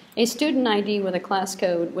have a student ID with a class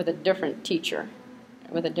code with a different teacher,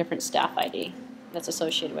 with a different staff ID that's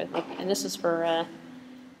associated with it. And this is for,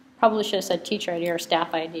 probably should have said teacher ID or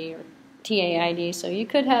staff ID or TA ID. So you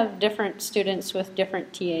could have different students with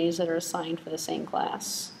different TAs that are assigned for the same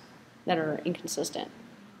class that are inconsistent.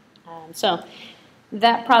 So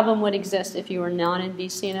that problem would exist if you were not in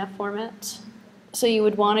BCNF format. So you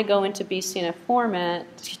would want to go into BCNF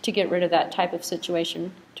format to get rid of that type of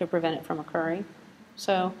situation to prevent it from occurring.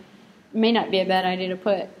 So it may not be a bad idea to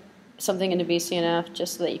put something into BCNF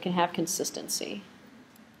just so that you can have consistency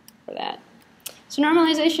for that. So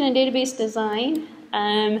normalization and database design.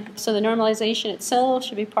 So the normalization itself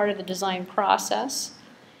should be part of the design process.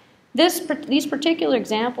 These particular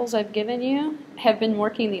examples I've given you have been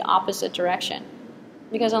working the opposite direction.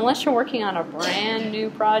 Because unless you're working on a brand new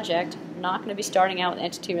project, you're not going to be starting out with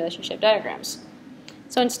entity relationship diagrams.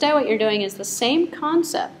 So instead what you're doing is the same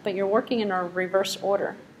concept, but you're working in a reverse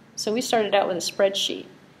order. So we started out with a spreadsheet.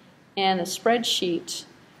 And the spreadsheet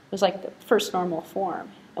was like the first normal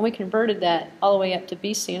form. And we converted that all the way up to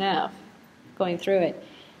BCNF, going through it.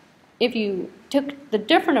 If you took the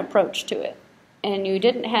different approach to it, and you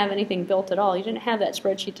didn't have anything built at all, you didn't have that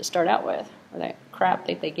spreadsheet to start out with, or that crap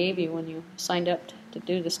that they gave you when you signed up to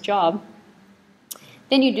do this job,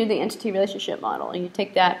 then you do the entity relationship model, and you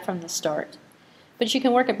take that from the start. But you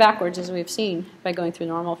can work it backwards, as we've seen, by going through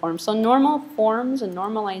normal forms. So normal forms and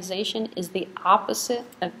normalization is the opposite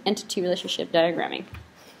of entity relationship diagramming.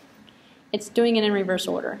 It's doing it in reverse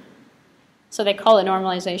order. So they call it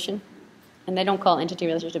normalization, and they don't call entity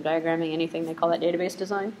relationship diagramming anything. They call that database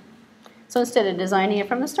design. So instead of designing it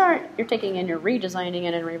from the start, you're taking and you're redesigning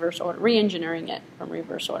it in reverse order, re-engineering it from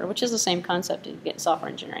reverse order, which is the same concept you get in software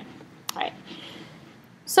engineering. All right.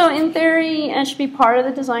 So in theory, it should be part of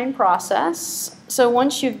the design process. So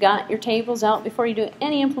once you've got your tables out, before you do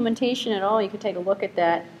any implementation at all, you can take a look at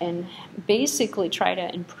that and basically try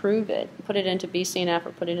to improve it, put it into BCNF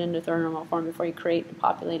or put it into third normal form before you create and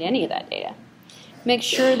populate any of that data. Make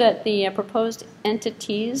sure that the proposed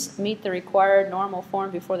entities meet the required normal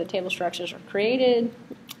form before the table structures are created.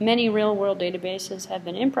 Many real-world databases have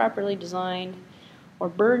been improperly designed or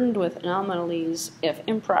burdened with anomalies if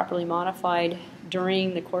improperly modified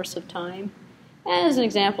during the course of time. As an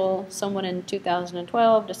example, someone in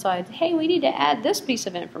 2012 decides, hey, we need to add this piece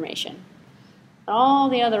of information. All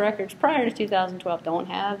the other records prior to 2012 don't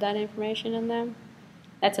have that information in them.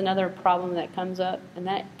 That's another problem that comes up, and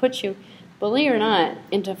that puts you, believe it or not,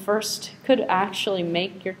 into first, could actually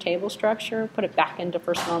make your table structure, put it back into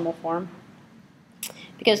first normal form.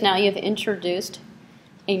 Because now you've introduced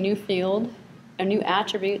a new field, a new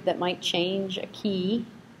attribute that might change a key,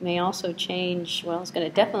 may also change, well, it's going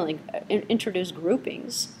to definitely introduce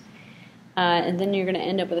groupings. And then you're going to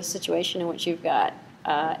end up with a situation in which you've got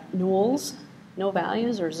nulls, no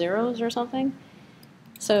values, or zeros or something.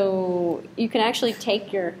 So you can actually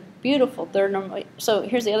take your beautiful third normal. So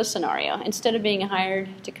here's the other scenario. Instead of being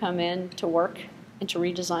hired to come in to work and to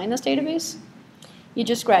redesign this database, you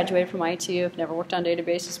just graduated from IT, you've never worked on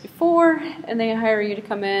databases before, and they hire you to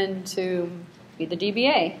come in to be the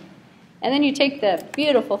DBA. And then you take the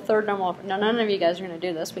beautiful third normal, now none of you guys are going to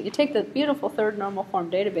do this, but you take the beautiful third normal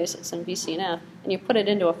form database that's in BCNF and you put it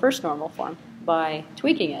into a first normal form by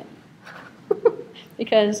tweaking it.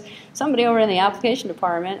 Because somebody over in the application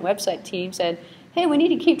department, website team said, hey, we need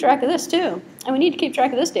to keep track of this too. And we need to keep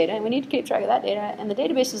track of this data, and we need to keep track of that data, and the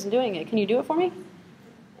database isn't doing it. Can you do it for me?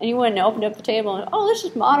 And you went and opened up the table and, oh, let's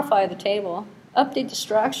just modify the table. Update the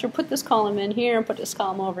structure, put this column in here, put this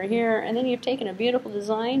column over here, and then you've taken a beautiful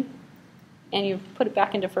design and you've put it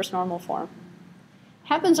back into first normal form.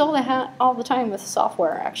 Happens all the time with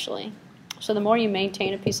software, actually. So the more you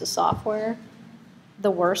maintain a piece of software,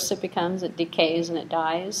 the worse it becomes. It decays and it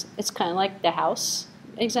dies. It's kind of like the house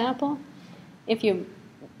example. If you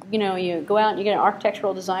go out and you get an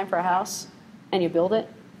architectural design for a house and you build it,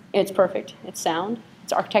 it's perfect. It's sound.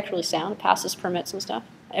 It's architecturally sound. It passes permits and stuff,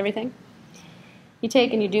 everything. You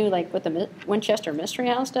take and you do like what the Winchester Mystery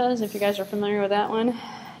House does, if you guys are familiar with that one.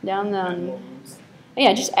 Down the,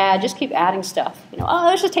 yeah, just keep adding stuff. Oh,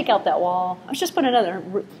 let's just take out that wall. Let's just put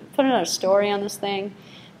another story on this thing.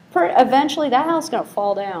 Eventually, that house is going to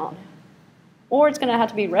fall down, or it's going to have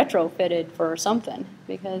to be retrofitted for something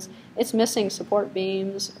because it's missing support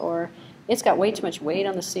beams, or it's got way too much weight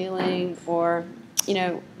on the ceiling, or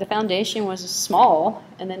the foundation was small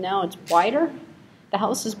and then now it's wider. The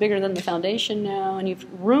house is bigger than the foundation now, and you've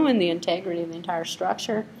ruined the integrity of the entire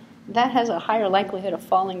structure. That has a higher likelihood of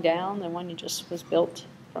falling down than one you just was built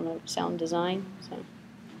from a sound design. So,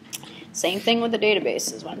 same thing with the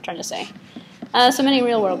database is what I'm trying to say. So many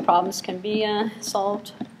real-world problems can be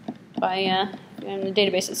solved by, and the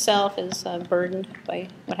database itself is burdened by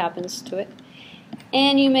what happens to it.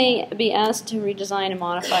 And you may be asked to redesign and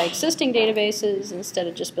modify existing databases instead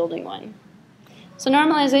of just building one. So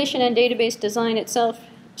normalization and database design itself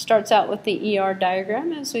starts out with the ER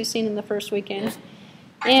diagram, as we've seen in the first weekend,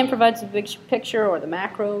 and provides a big picture or the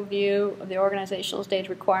macro view of the organizational stage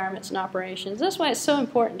requirements and operations. That's why it's so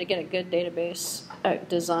important to get a good database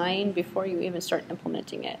design before you even start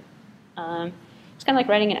implementing it. It's kind of like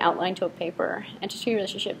writing an outline to a paper. Entity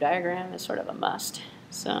relationship diagram is sort of a must.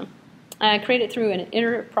 So create it through an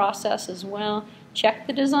iterative process as well. Check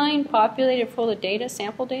the design, populate it full of data,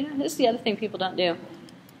 sample data. This is the other thing people don't do.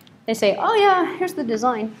 They say, oh yeah, here's the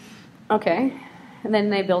design. Okay. And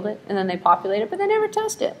then they build it, and then they populate it, but they never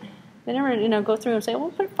test it. They never, go through and say,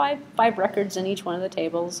 well, we'll put five records in each one of the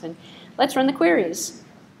tables, and let's run the queries.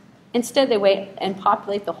 Instead, they wait and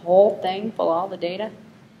populate the whole thing full of all the data,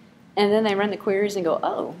 and then they run the queries and go,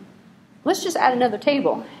 oh, let's just add another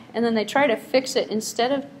table. And then they try to fix it.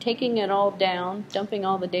 Instead of taking it all down, dumping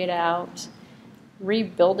all the data out,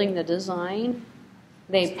 rebuilding the design,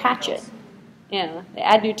 they patch it. They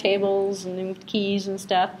add new tables and new keys and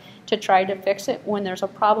stuff to try to fix it when there's a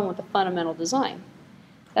problem with the fundamental design.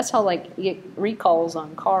 That's how you get recalls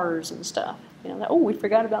on cars and stuff. Oh, we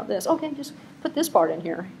forgot about this. Okay, just put this part in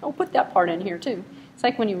here. Oh, put that part in here too. It's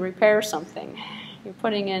like when you repair something. You're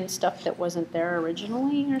putting in stuff that wasn't there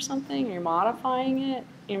originally or something, or you're modifying it,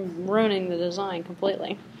 you're ruining the design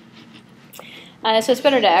completely. So it's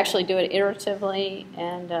better to actually do it iteratively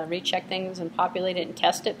and recheck things and populate it and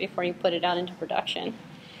test it before you put it out into production.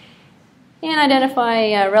 And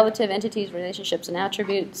identify relative entities, relationships, and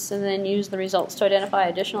attributes, and then use the results to identify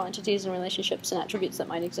additional entities and relationships and attributes that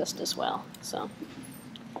might exist as well. So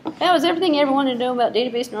that was everything you ever wanted to know about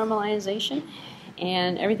database normalization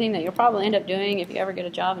and everything that you'll probably end up doing if you ever get a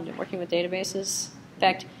job and working with databases. In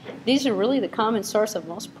fact, these are really the common source of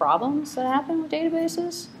most problems that happen with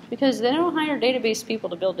databases because they don't hire database people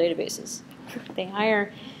to build databases. They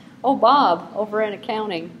hire, oh, Bob over in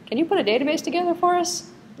accounting, can you put a database together for us?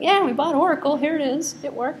 Yeah, we bought Oracle. Here it is.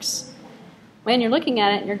 It works. When you're looking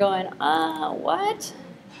at it and you're going, what?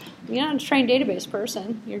 You're not a trained database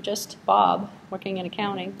person. You're just Bob working in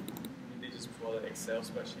accounting. They just pull the Excel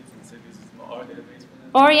spreadsheets and say this is our database for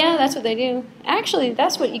them? Or yeah, that's what they do. Actually,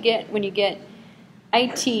 that's what you get when you get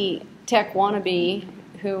IT tech wannabe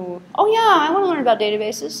who, oh yeah, I want to learn about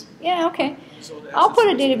databases. Yeah, okay. I'll put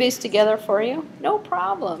a database together for you, no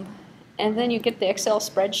problem. And then you get the Excel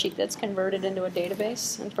spreadsheet that's converted into a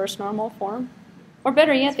database in first normal form. Or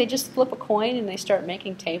better yet, they just flip a coin and they start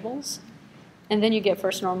making tables. And then you get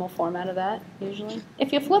first normal form out of that, usually.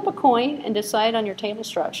 If you flip a coin and decide on your table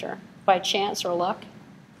structure by chance or luck,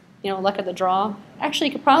 luck of the draw, actually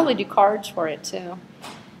you could probably do cards for it too.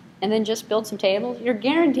 And then just build some tables. You're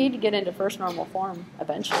guaranteed to get into first normal form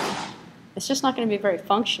eventually. It's just not going to be very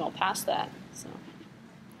functional past that. So.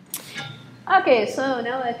 Okay, so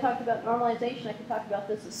now that I've talked about normalization, I can talk about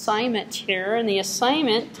this assignment here. And the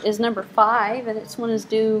assignment is number 5, and this one is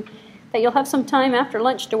due that you'll have some time after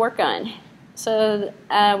lunch to work on. So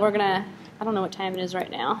we're going to, I don't know what time it is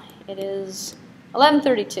right now. It is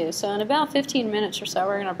 11:32, so in about 15 minutes or so,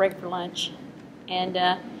 we're going to break for lunch. And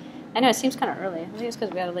I know it seems kind of early. I think it's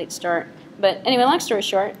because we had a late start. But anyway, long story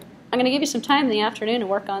short, I'm going to give you some time in the afternoon to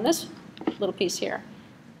work on this little piece here.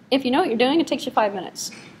 If you know what you're doing, it takes you 5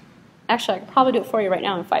 minutes. Actually, I could probably do it for you right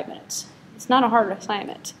now in 5 minutes. It's not a hard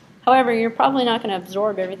assignment. However, you're probably not going to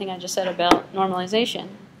absorb everything I just said about normalization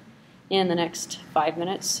in the next 5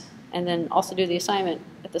 minutes, and then also do the assignment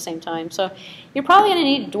at the same time. So you're probably going to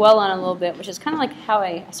need to dwell on it a little bit, which is kind of like how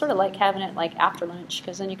I sort of like having it like after lunch,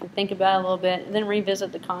 because then you can think about it a little bit and then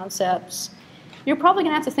revisit the concepts. You're probably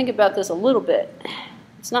going to have to think about this a little bit.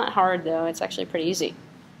 It's not hard, though. It's actually pretty easy.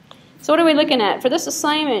 So what are we looking at? For this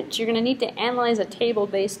assignment, you're going to need to analyze a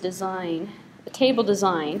table-based design, a table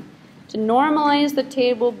design, to normalize the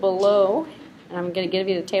table below, and I'm going to give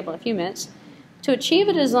you the table in a few minutes, to achieve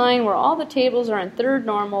a design where all the tables are in third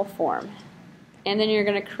normal form. And then you're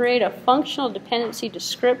going to create a functional dependency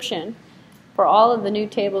description for all of the new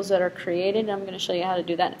tables that are created. I'm going to show you how to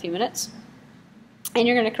do that in a few minutes. And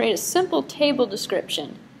you're going to create a simple table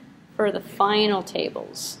description for the final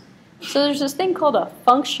tables. So there's this thing called a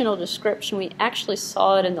functional description. We actually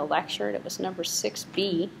saw it in the lecture. It was number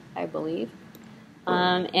 6B, I believe.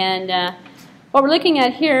 What we're looking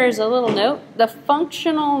at here is a little note. The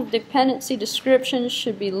functional dependency description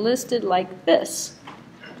should be listed like this.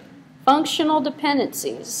 Functional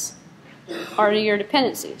dependencies are your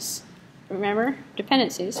dependencies. Remember,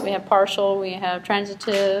 dependencies. We have partial, we have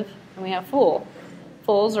transitive, and we have full.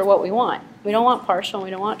 Fulls are what we want. We don't want partial, and we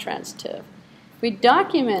don't want transitive. We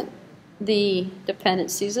document the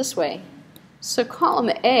dependencies this way. So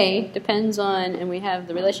column A depends on, and we have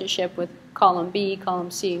the relationship with column B,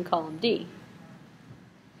 column C, and column D.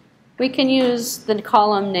 We can use the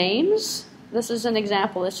column names. This is an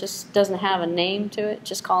example. It just doesn't have a name to it,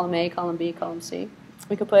 just column A, column B, column C.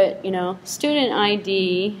 We could put, student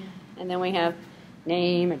ID, and then we have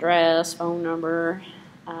name, address, phone number,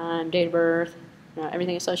 date of birth,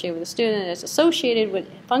 everything associated with the student. It's associated with,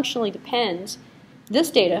 functionally depends. This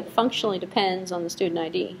data functionally depends on the student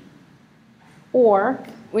ID. Or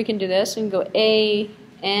we can do this and go A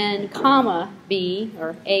and comma B,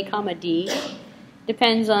 or A comma D,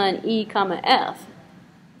 depends on E comma F.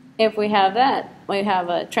 If we have that, we have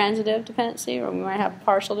a transitive dependency, or we might have a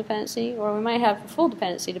partial dependency, or we might have a full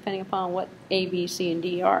dependency depending upon what A, B, C, and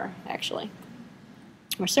D are, actually.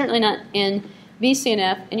 We're certainly not in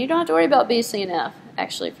BCNF, and you don't have to worry about BCNF,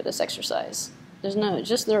 actually, for this exercise. There's no,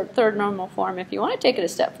 just the third normal form. If you want to take it a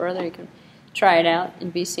step further, you can try it out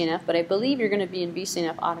in BCNF, but I believe you're going to be in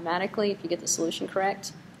BCNF automatically if you get the solution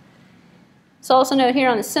correct. So also note here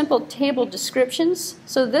on the simple table descriptions,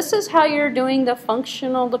 so this is how you're doing the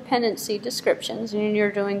functional dependency descriptions, and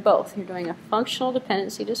you're doing both. You're doing a functional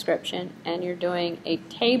dependency description, and you're doing a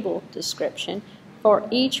table description for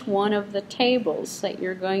each one of the tables that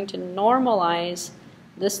you're going to normalize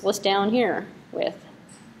this list down here with.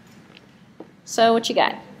 So what you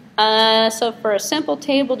got? So for a simple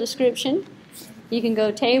table description, you can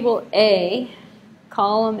go table A,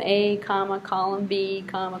 column A, comma, column B,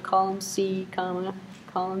 comma, column C, comma,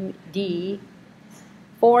 column D,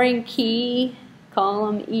 foreign key,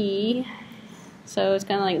 column E. So it's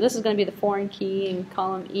kind of like, this is going to be the foreign key, and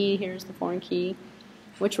column E, here's the foreign key,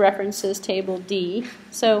 which references table D.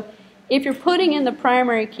 So if you're putting in the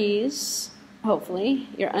primary keys, hopefully,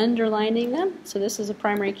 you're underlining them. So this is a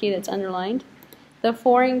primary key that's underlined. The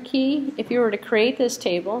foreign key, if you were to create this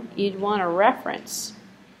table, you'd want a reference.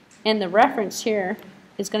 And the reference here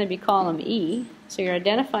is going to be column E. So you're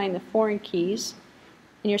identifying the foreign keys.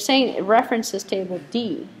 And you're saying it references table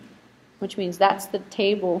D, which means that's the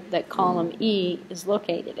table that column E is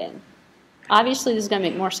located in. Obviously, this is going to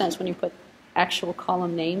make more sense when you put actual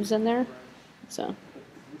column names in there. So.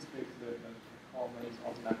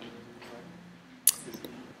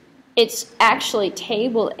 It's actually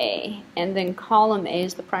table A, and then column A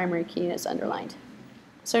is the primary key that's underlined.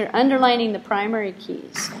 So you're underlining the primary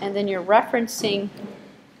keys, and then you're referencing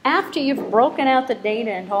After you've broken out the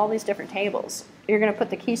data into all these different tables, you're going to put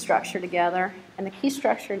the key structure together. And the key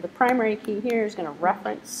structure, the primary key here is going to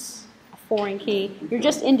reference a foreign key. You're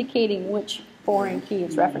just indicating which foreign key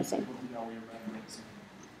it's referencing.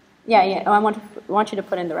 Yeah, I want you to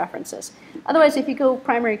put in the references. Otherwise, if you go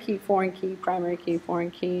primary key, foreign key,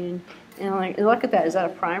 and like, look at that. Is that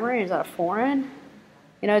a primary? Is that a foreign?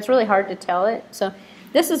 You know, it's really hard to tell it. So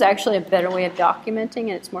this is actually a better way of documenting,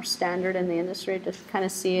 and it's more standard in the industry to kind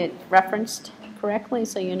of see it referenced correctly,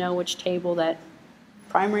 so you know which table that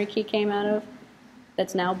primary key came out of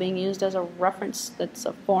that's now being used as a reference that's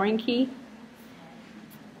a foreign key.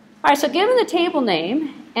 All right, so given the table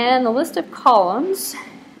name and the list of columns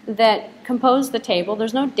that compose the table,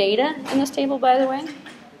 there's no data in this table, by the way.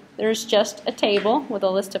 There's just a table with a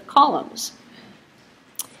list of columns.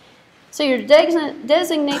 So you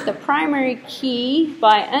designate the primary key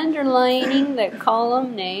by underlining the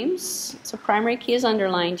column names. So primary key is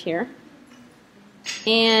underlined here.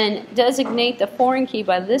 And designate the foreign key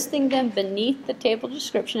by listing them beneath the table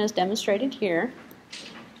description as demonstrated here.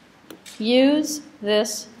 Use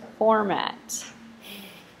this format.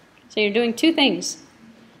 So you're doing two things.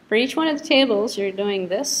 For each one of the tables, you're doing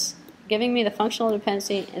this, giving me the functional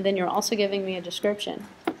dependency, and then you're also giving me a description.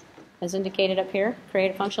 As indicated up here,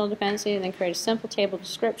 create a functional dependency, and then create a simple table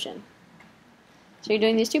description. So you're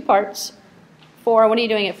doing these two parts for, what are you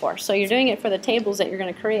doing it for? So you're doing it for the tables that you're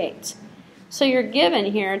going to create. So you're given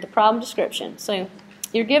here the problem description. So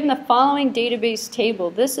you're given the following database table.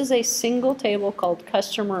 This is a single table called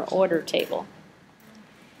customer order table.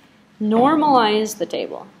 Normalize the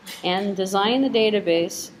table and design the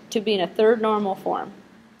database to be in a third normal form.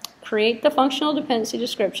 Create the functional dependency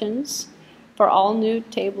descriptions for all new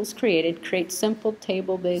tables created. Create simple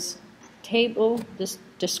table-based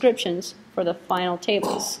descriptions for the final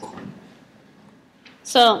tables.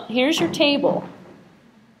 So here's your table.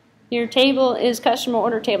 Your table is customer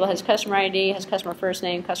order table. It has customer ID, has customer first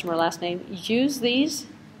name, customer last name. Use these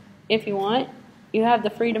if you want. You have the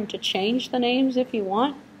freedom to change the names if you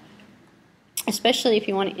want, especially if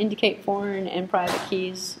you want to indicate foreign and private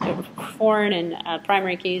keys, foreign and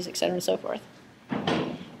primary keys, etc. and so forth.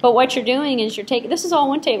 But what you're doing is you're taking, this is all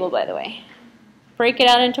one table, by the way. Break it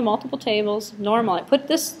out into multiple tables, normalize. Put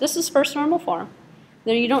this is first normal form.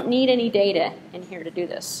 Then you don't need any data in here to do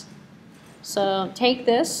this. So take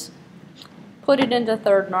this, put it into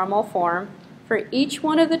third normal form for each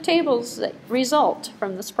one of the tables that result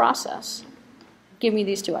from this process. Give me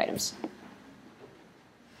these two items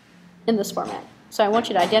in this format. So I want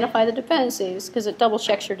you to identify the dependencies because it double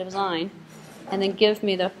checks your design, and then give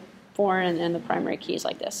me the foreign and the primary keys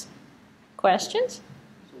like this. Questions?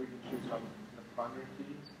 So we can choose the primary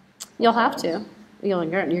keys? You'll have to.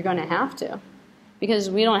 You're going to have to, because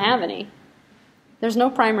we don't have any. There's no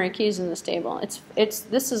primary keys in this table.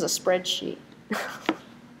 This is a spreadsheet.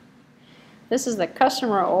 This is the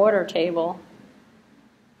customer order table.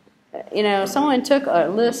 You know, someone took a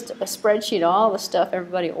spreadsheet of all the stuff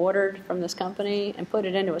everybody ordered from this company and put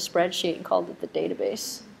it into a spreadsheet and called it the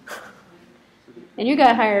database. And you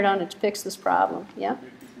got hired on to fix this problem, yeah?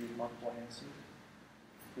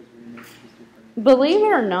 Believe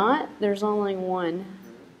it or not, there's only one.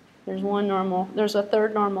 There's a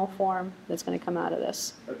third normal form that's going to come out of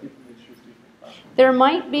this. There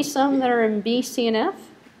might be some that are in BCNF.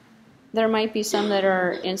 There might be some that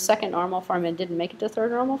are in second normal form and didn't make it to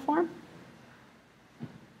third normal form.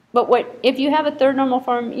 But if you have a third normal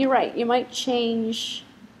form, you're right, you might change.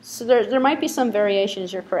 So there might be some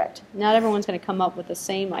variations, you're correct. Not everyone's going to come up with the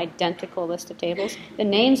same identical list of tables. The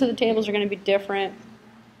names of the tables are going to be different.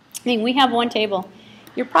 I mean, we have one table.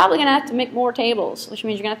 You're probably going to have to make more tables, which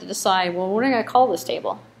means you're going to have to decide, well, what am I going to call this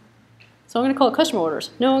table? So I'm going to call it customer orders.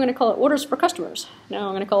 No, I'm going to call it orders for customers. No,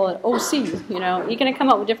 I'm going to call it OC. You know, you're going to come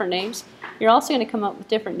up with different names. You're also going to come up with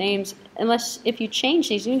different names, if you change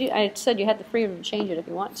these. I said you had the freedom to change it if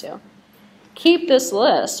you want to. Keep this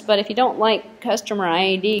list, but if you don't like customer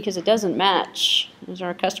ID because it doesn't match, is there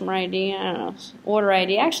a customer ID? I don't know. Order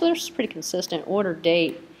ID. Actually, they're pretty consistent. Order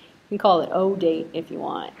date. You can call it O date if you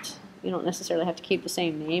want. You don't necessarily have to keep the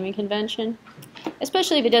same naming convention,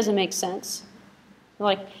 especially if it doesn't make sense.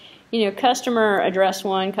 Like, you know, customer address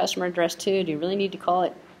 1, customer address 2. Do you really need to call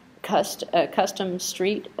it custom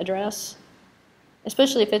street address?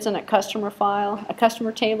 Especially if it's in a customer file. A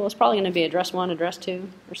customer table is probably going to be address 1, address 2,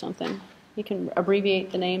 or something. You can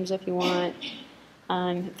abbreviate the names if you want.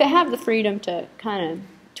 They have the freedom to kind of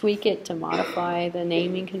tweak it to modify the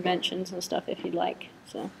naming conventions and stuff if you'd like.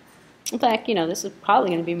 So, in fact, you know, this is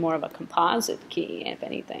probably going to be more of a composite key, if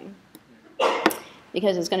anything,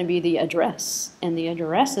 because it's going to be the address, and the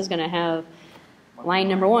address is going to have line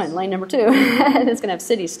number 1, line number 2. And it's going to have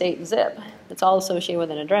city, state, and zip. It's all associated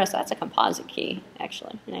with an address. That's a composite key,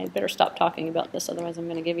 actually. And I better stop talking about this, otherwise I'm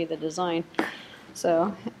going to give you the design.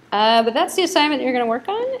 So, but that's the assignment that you're going to work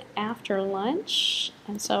on after lunch.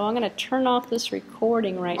 And so I'm going to turn off this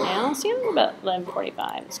recording right now. See you in about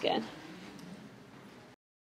 11:45. It's good.